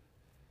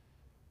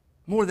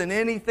 More than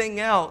anything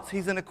else,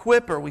 he's an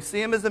equipper. We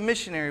see him as a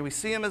missionary. We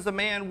see him as a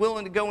man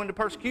willing to go into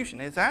persecution.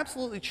 It's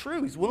absolutely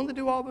true. He's willing to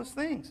do all those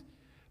things.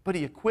 But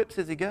he equips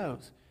as he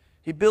goes.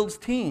 He builds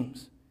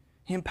teams.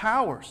 He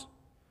empowers.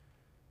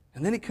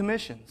 And then he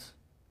commissions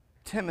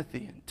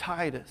Timothy and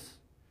Titus,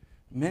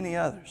 many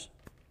others.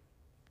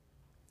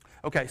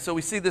 Okay, so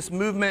we see this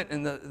movement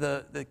and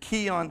the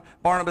key on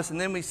Barnabas,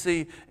 and then we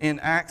see in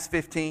Acts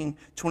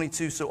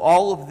 15:22. So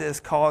all of this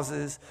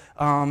causes,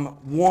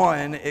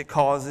 it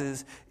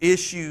causes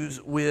issues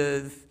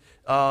with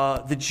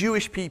the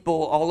Jewish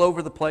people all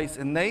over the place,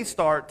 and they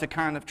start to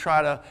kind of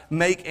try to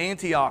make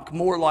Antioch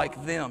more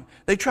like them.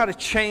 They try to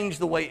change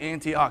the way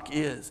Antioch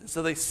is.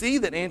 So they see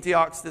that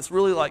Antioch's this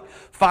really like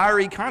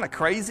fiery, kind of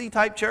crazy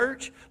type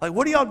church. Like,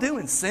 what are y'all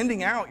doing?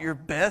 Sending out your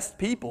best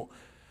people.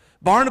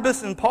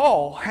 Barnabas and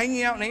Paul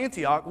hanging out in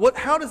Antioch.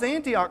 How does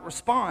Antioch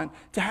respond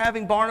to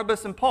having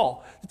Barnabas and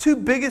Paul? The two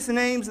biggest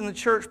names in the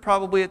church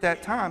probably at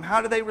that time.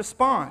 How do they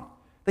respond?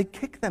 They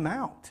kick them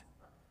out.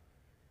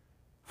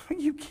 Are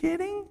you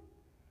kidding?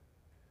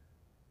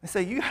 They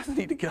say, you guys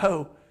need to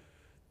go.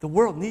 The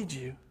world needs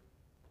you.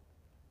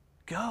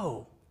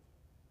 Go.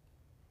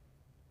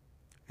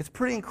 It's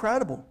pretty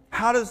incredible.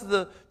 How does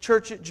the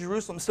church at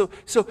Jerusalem? So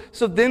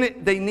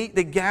then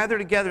they gather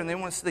together and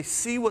they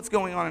see what's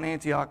going on in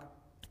Antioch.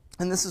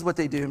 And this is what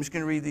they do. I'm just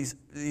going to read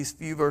these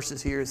few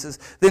verses here. It says,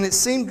 Then it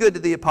seemed good to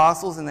the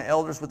apostles and the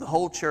elders with the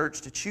whole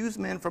church to choose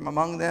men from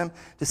among them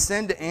to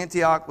send to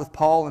Antioch with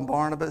Paul and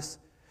Barnabas.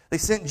 They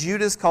sent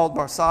Judas, called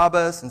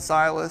Barsabbas, and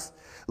Silas,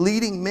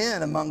 leading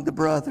men among the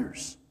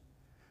brothers,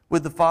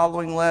 with the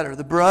following letter.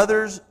 The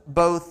brothers,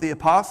 both the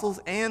apostles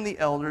and the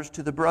elders,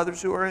 to the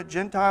brothers who are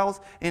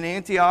Gentiles in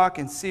Antioch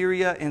and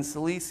Syria and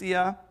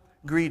Cilicia,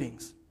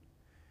 greetings.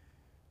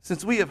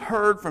 Since we have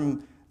heard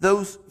from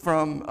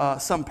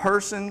some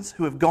persons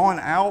who have gone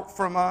out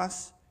from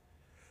us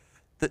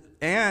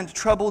and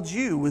troubled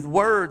you with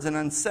words and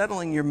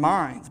unsettling your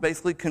minds,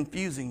 basically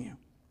confusing you.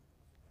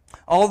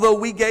 Although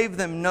we gave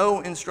them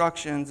no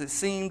instructions, it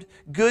seemed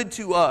good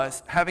to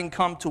us, having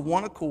come to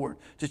one accord,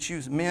 to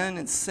choose men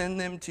and send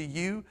them to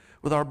you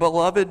with our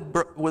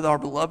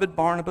beloved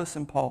Barnabas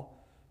and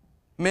Paul,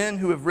 men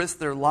who have risked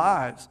their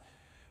lives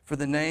for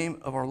the name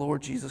of our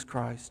Lord Jesus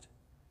Christ.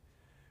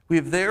 We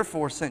have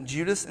therefore sent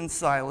Judas and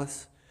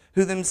Silas,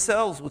 who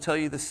themselves will tell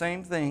you the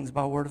same things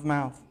by word of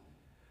mouth.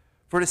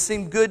 For it has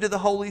seemed good to the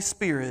Holy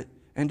Spirit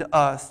and to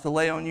us to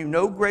lay on you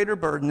no greater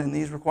burden than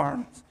these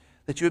requirements,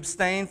 that you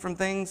abstain from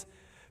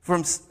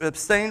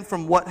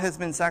what has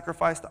been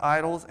sacrificed to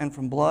idols, and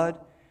from blood,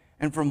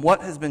 and from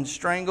what has been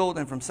strangled,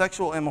 and from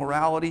sexual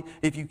immorality.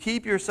 If you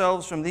keep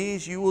yourselves from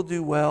these, you will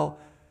do well.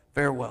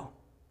 Farewell.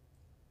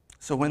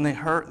 So when they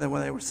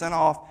were sent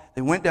off,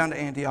 they went down to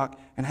Antioch,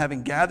 and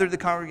having gathered the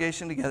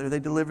congregation together, they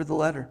delivered the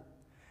letter.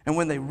 And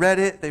when they read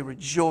it, they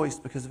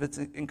rejoiced because of its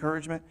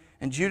encouragement.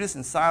 And Judas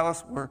and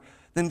Silas were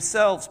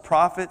themselves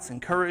prophets,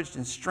 encouraged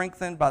and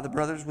strengthened by the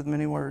brothers with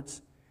many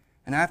words.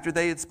 And after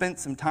they had spent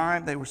some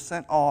time, they were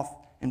sent off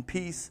in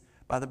peace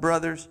by the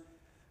brothers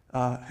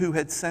who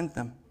had sent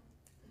them.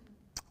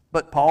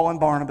 But Paul and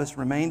Barnabas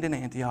remained in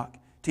Antioch,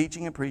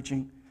 teaching and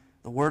preaching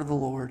the word of the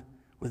Lord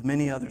with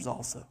many others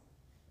also.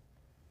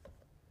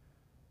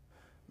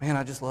 Man,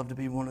 I just love to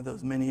be one of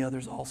those many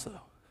others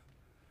also.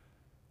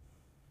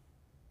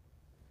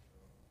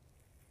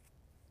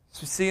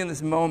 So we see in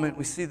this moment,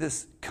 we see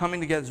this coming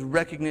together, this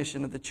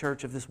recognition of the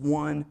church of this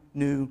one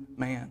new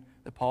man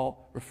that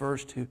Paul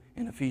refers to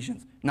in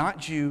Ephesians. Not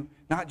Jew,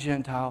 not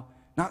Gentile,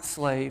 not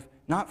slave,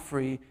 not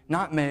free,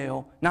 not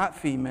male, not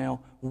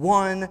female.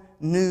 One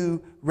new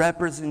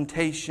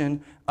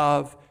representation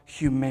of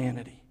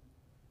humanity.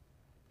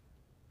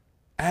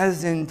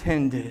 As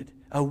intended,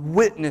 a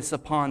witness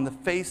upon the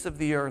face of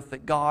the earth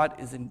that God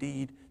is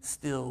indeed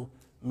still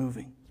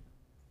moving,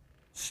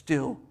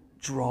 still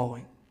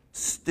drawing,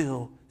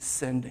 still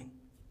sending.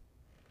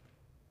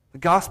 The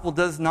gospel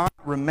does not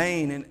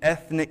remain in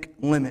ethnic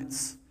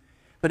limits,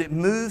 but it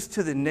moves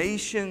to the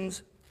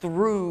nations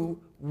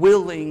through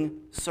willing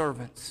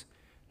servants.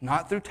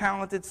 Not through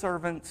talented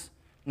servants,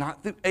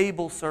 not through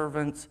able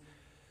servants,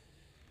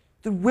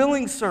 through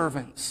willing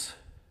servants,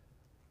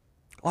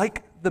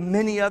 like the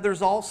many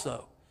others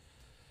also.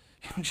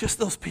 Just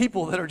those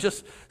people that are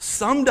just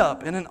summed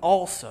up in an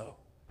also.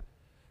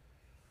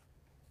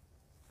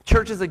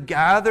 church is a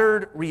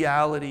gathered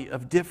reality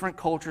of different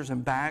cultures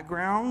and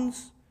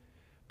backgrounds,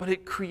 but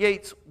it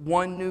creates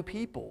one new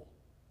people.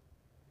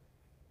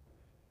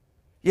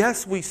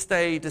 Yes, we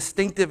stay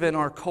distinctive in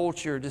our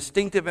culture,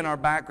 distinctive in our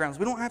backgrounds.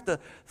 We don't have to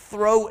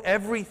throw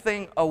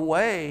everything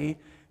away.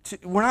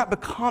 We're not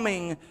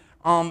becoming,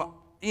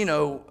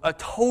 a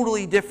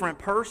totally different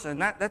person.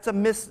 That's a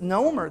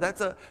misnomer. That's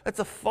a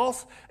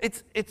false.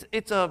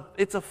 It's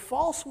a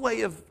false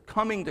way of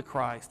coming to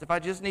Christ. If I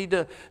just need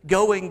to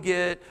go and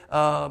get,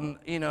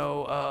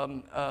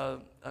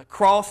 a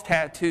cross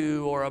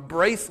tattoo or a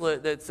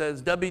bracelet that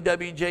says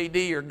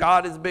WWJD or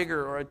God is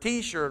bigger or a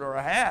t-shirt or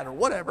a hat or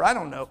whatever, I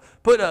don't know.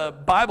 Put a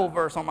Bible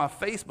verse on my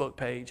Facebook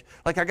page.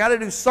 Like, I got to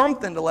do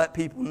something to let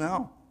people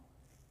know.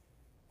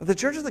 But the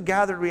church is a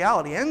gathered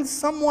reality and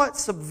somewhat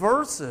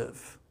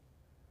subversive.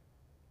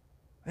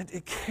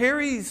 It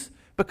carries,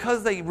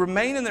 because they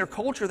remain in their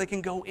culture, they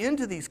can go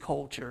into these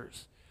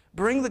cultures,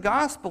 bring the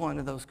gospel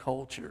into those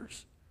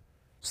cultures,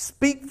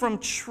 speak from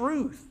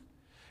truth.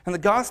 And the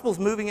gospel is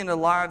moving into the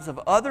lives of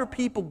other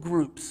people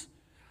groups.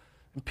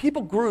 And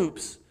people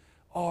groups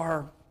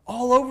are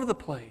all over the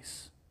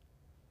place.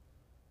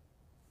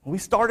 We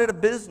started a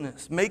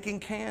business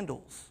making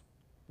candles.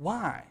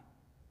 Why?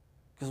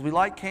 Because we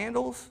like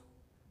candles?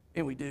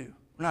 And we do.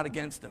 We're not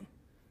against them.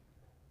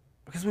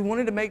 Because we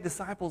wanted to make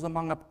disciples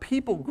among a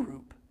people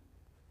group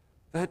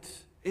that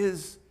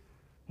is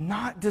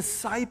not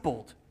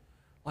discipled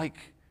like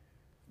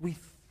we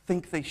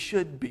think they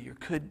should be or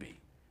could be.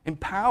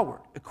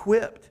 Empowered,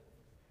 equipped.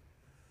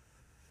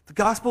 The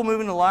gospel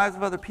moving the lives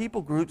of other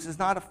people groups is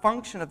not a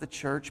function of the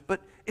church,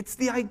 but it's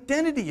the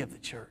identity of the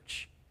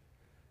church.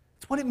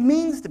 It's what it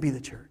means to be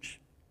the church.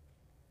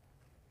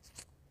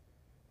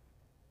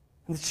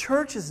 And the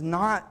church is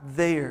not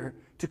there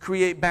to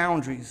create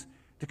boundaries,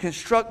 to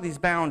construct these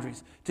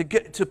boundaries,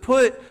 to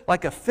put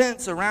like a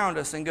fence around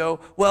us and go,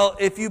 well,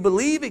 if you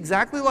believe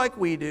exactly like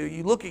we do,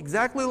 you look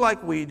exactly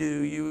like we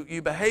do,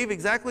 you behave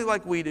exactly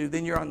like we do,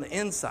 then you're on the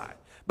inside.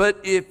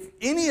 But if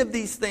any of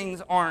these things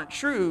aren't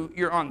true,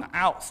 you're on the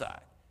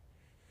outside.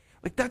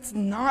 Like, that's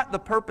not the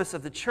purpose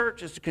of the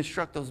church, is to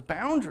construct those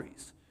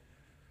boundaries.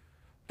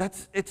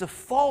 It's a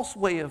false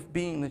way of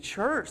being the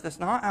church.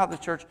 That's not how the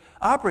church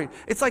operates.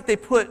 It's like they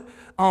put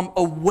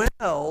a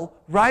well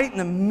right in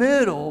the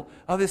middle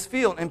of this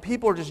field, and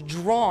people are just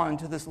drawn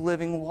to this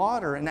living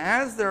water. And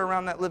as they're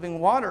around that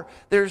living water,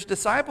 there's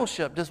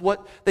discipleship. Does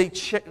what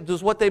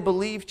they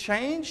believe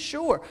change?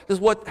 Sure. Does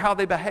how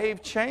they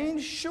behave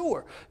change?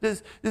 Sure.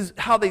 Does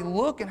how they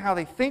look and how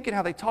they think and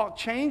how they talk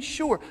change?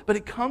 Sure. But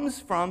it comes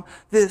from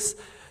this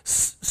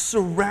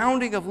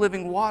surrounding of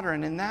living water,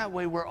 and in that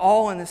way we're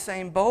all in the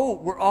same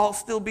boat. We're all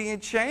still being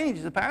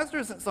changed. The pastor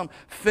isn't some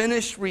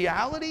finished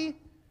reality.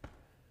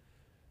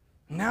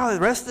 Now the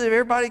rest of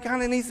everybody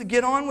kind of needs to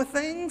get on with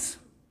things.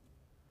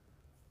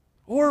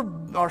 Or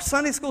our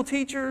Sunday school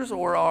teachers,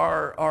 or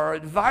our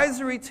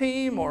advisory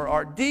team, or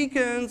our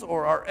deacons,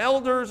 or our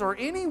elders, or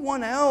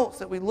anyone else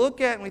that we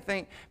look at and we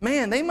think,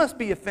 man, they must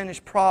be a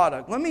finished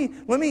product. Let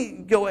me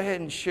go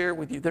ahead and share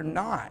with you. They're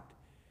not.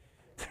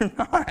 They're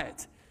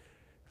not.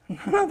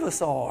 None of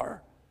us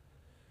are.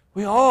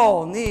 We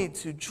all need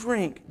to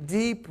drink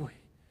deeply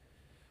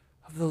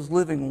of those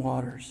living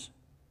waters.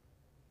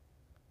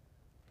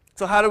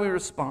 So how do we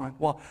respond?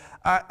 Well,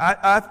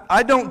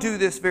 I don't do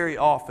this very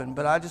often,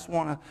 but I just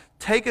want to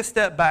take a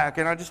step back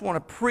and I just want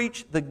to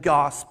preach the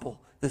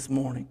gospel this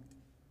morning.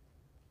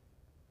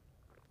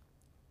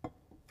 I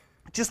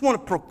just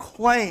want to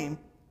proclaim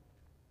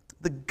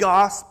the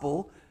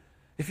gospel.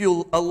 If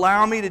you'll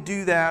allow me to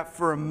do that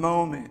for a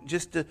moment,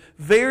 just to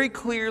very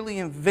clearly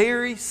and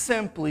very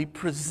simply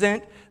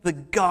present the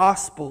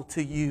gospel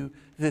to you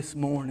this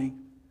morning.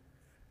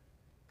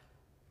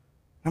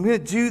 I'm going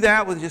to do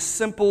that with just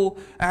simple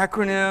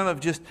acronym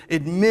of just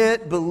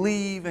admit,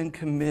 believe, and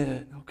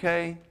commit,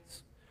 okay?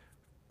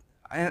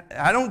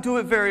 I don't do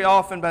it very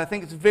often, but I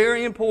think it's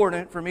very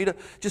important for me to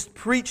just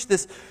preach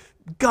this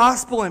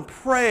gospel and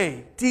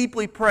pray,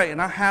 deeply pray,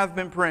 and I have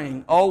been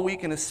praying all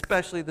week and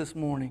especially this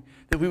morning,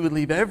 that we would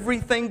leave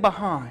everything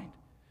behind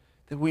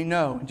that we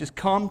know and just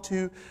come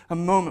to a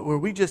moment where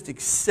we just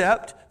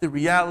accept the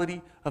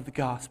reality of the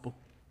gospel.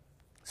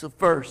 So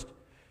first,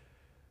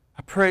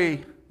 I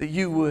pray that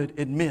you would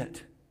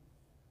admit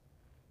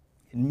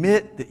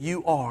that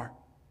you are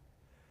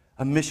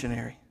a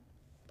missionary.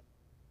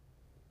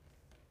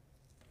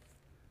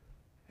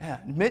 Yeah,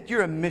 admit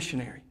you're a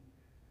missionary.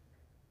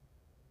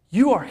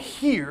 You are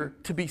here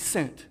to be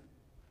sent.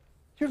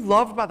 You're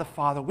loved by the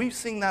Father. We've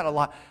seen that a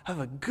lot. I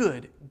have a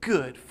good,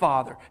 good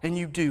Father, and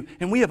you do.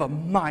 And we have a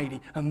mighty,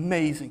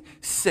 amazing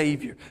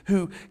Savior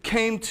who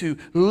came to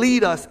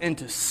lead us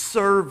into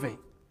serving.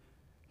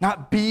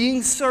 Not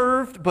being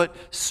served, but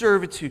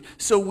servitude.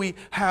 So we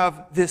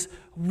have this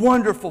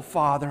wonderful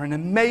Father, an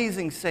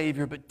amazing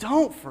Savior. But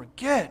don't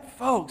forget,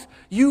 folks,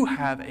 you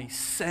have a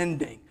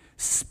sending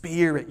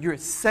Spirit. You're a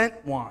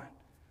sent one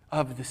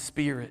of the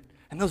Spirit.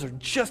 And those are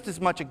just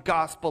as much a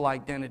gospel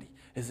identity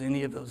as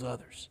any of those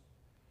others.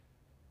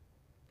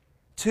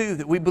 Two,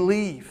 that we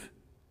believe.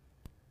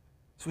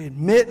 So we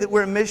admit that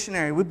we're a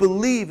missionary. We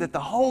believe that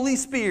the Holy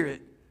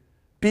Spirit,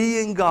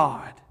 being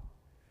God,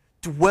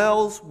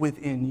 dwells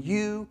within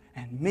you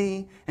and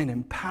me and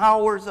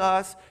empowers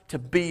us to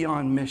be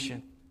on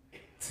mission.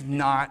 It's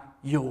not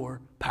your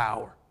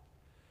power.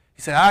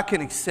 You say, I can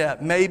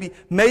accept, maybe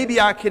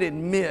I can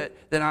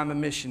admit that I'm a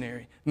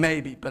missionary.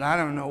 Maybe, but I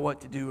don't know what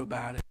to do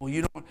about it.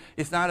 Well,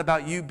 it's not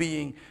about you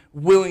being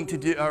willing to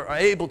do or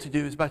able to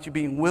do, it's about you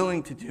being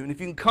willing to do. And if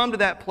you can come to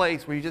that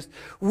place where you just,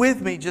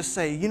 with me, just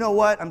say, you know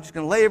what, I'm just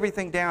going to lay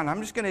everything down.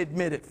 I'm just going to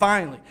admit it,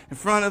 finally, in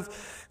front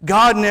of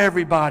God and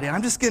everybody.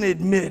 I'm just going to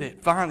admit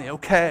it, finally.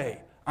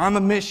 Okay, I'm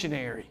a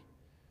missionary.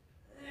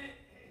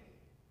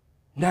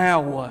 Now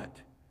what?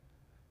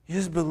 You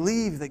just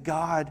believe that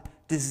God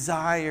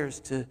desires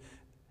to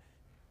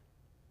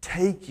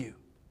take you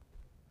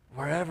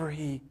wherever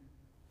He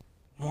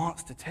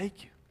wants to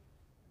take you.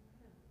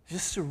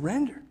 Just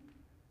surrender.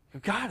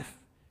 God, if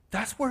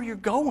that's where you're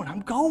going,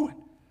 I'm going.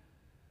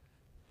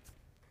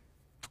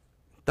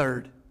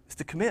 Third is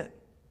to commit.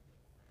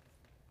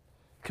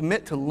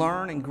 Commit to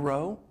learn and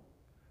grow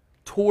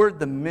toward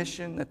the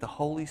mission that the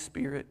Holy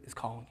Spirit is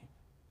calling you.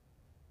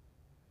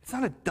 It's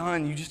not a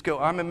done, you just go,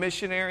 I'm a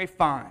missionary,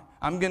 fine.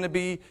 I'm going to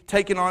be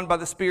taken on by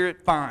the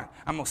Spirit, fine.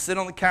 I'm going to sit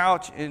on the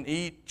couch and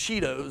eat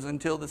Cheetos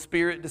until the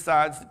Spirit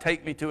decides to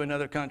take me to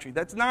another country.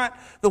 That's not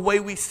the way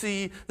we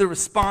see the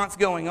response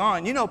going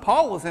on. You know,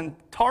 Paul was in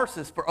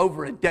Tarsus for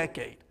over a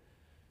decade.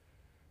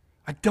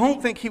 I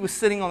don't think he was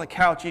sitting on the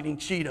couch eating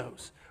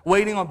Cheetos,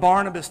 waiting on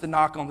Barnabas to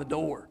knock on the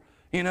door.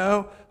 You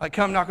know, like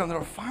come knock on the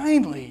door,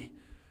 finally.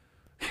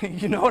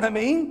 You know what I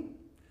mean?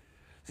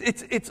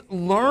 It's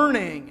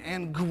learning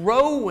and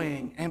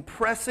growing and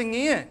pressing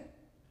in.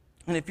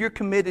 And if you're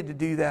committed to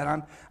do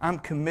that, I'm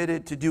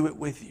committed to do it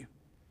with you.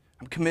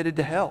 I'm committed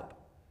to help.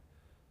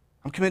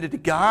 I'm committed to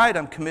guide.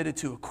 I'm committed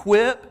to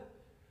equip.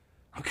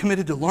 I'm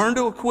committed to learn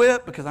to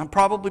equip because I'm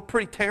probably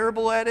pretty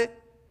terrible at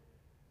it.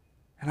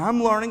 And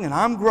I'm learning and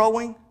I'm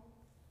growing.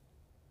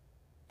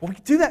 But we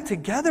do that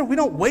together. We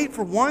don't wait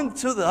for one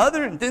to the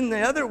other and then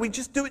the other. We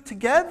just do it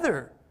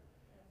together.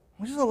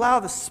 We just allow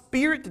the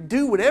Spirit to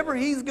do whatever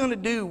He's going to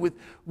do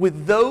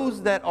with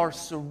those that are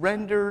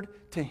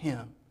surrendered to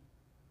Him.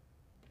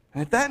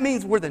 And if that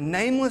means we're the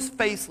nameless,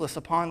 faceless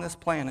upon this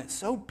planet,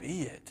 so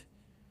be it.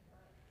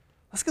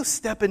 Let's go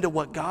step into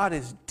what God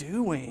is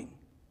doing.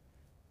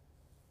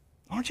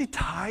 Aren't you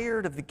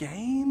tired of the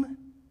game?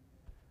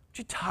 Aren't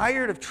you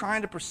tired of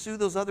trying to pursue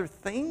those other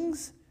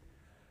things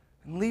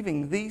and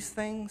leaving these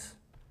things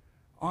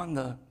on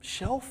the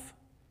shelf?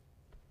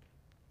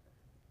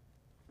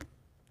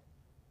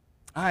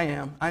 I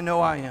am. I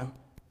know I am.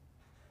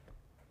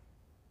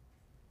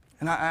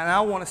 And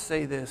I want to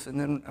say this, and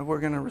then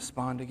we're going to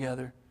respond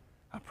together.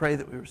 I pray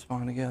that we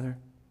respond together.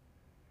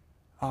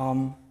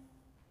 I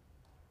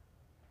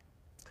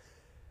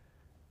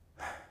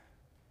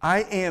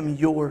am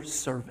your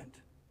servant.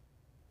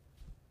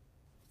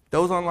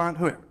 Those online,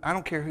 whoever, I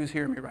don't care who's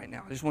hearing me right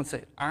now. I just want to say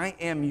it. I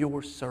am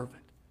your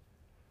servant.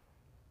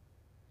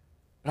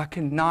 But I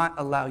cannot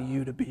allow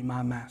you to be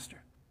my master.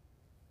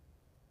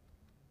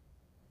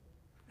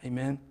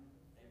 Amen?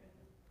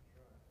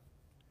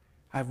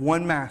 I have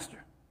one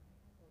master.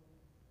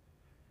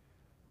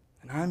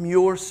 And I'm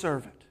your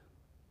servant.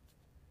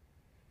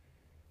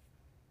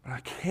 But I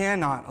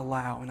cannot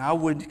allow, and I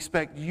would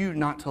expect you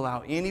not to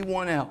allow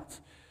anyone else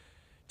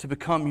to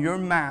become your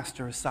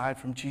master aside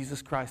from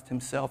Jesus Christ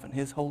Himself and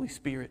His Holy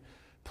Spirit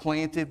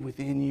planted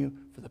within you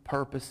for the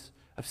purpose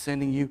of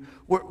sending you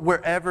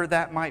wherever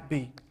that might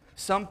be.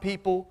 Some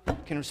people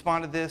can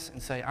respond to this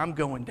and say, I'm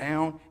going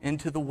down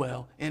into the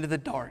well, into the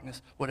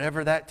darkness,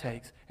 whatever that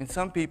takes. And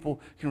some people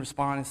can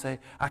respond and say,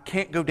 I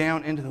can't go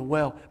down into the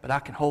well, but I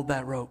can hold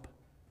that rope.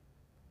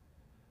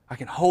 I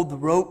can hold the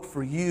rope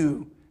for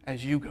you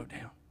as you go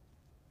down.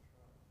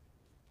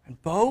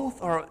 And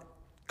both are a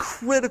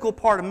critical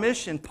part of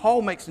mission.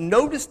 Paul makes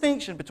no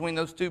distinction between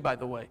those two, by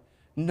the way.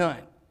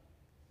 None.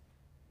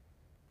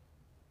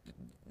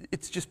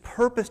 It's just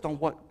purposed on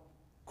what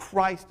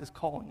Christ is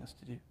calling us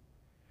to do.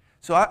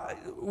 So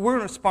we're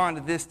going to respond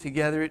to this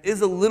together. It is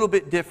a little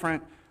bit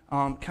different,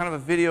 kind of a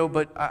video,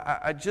 but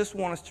I just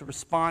want us to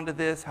respond to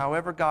this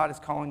however God is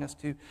calling us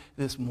to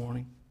this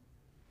morning.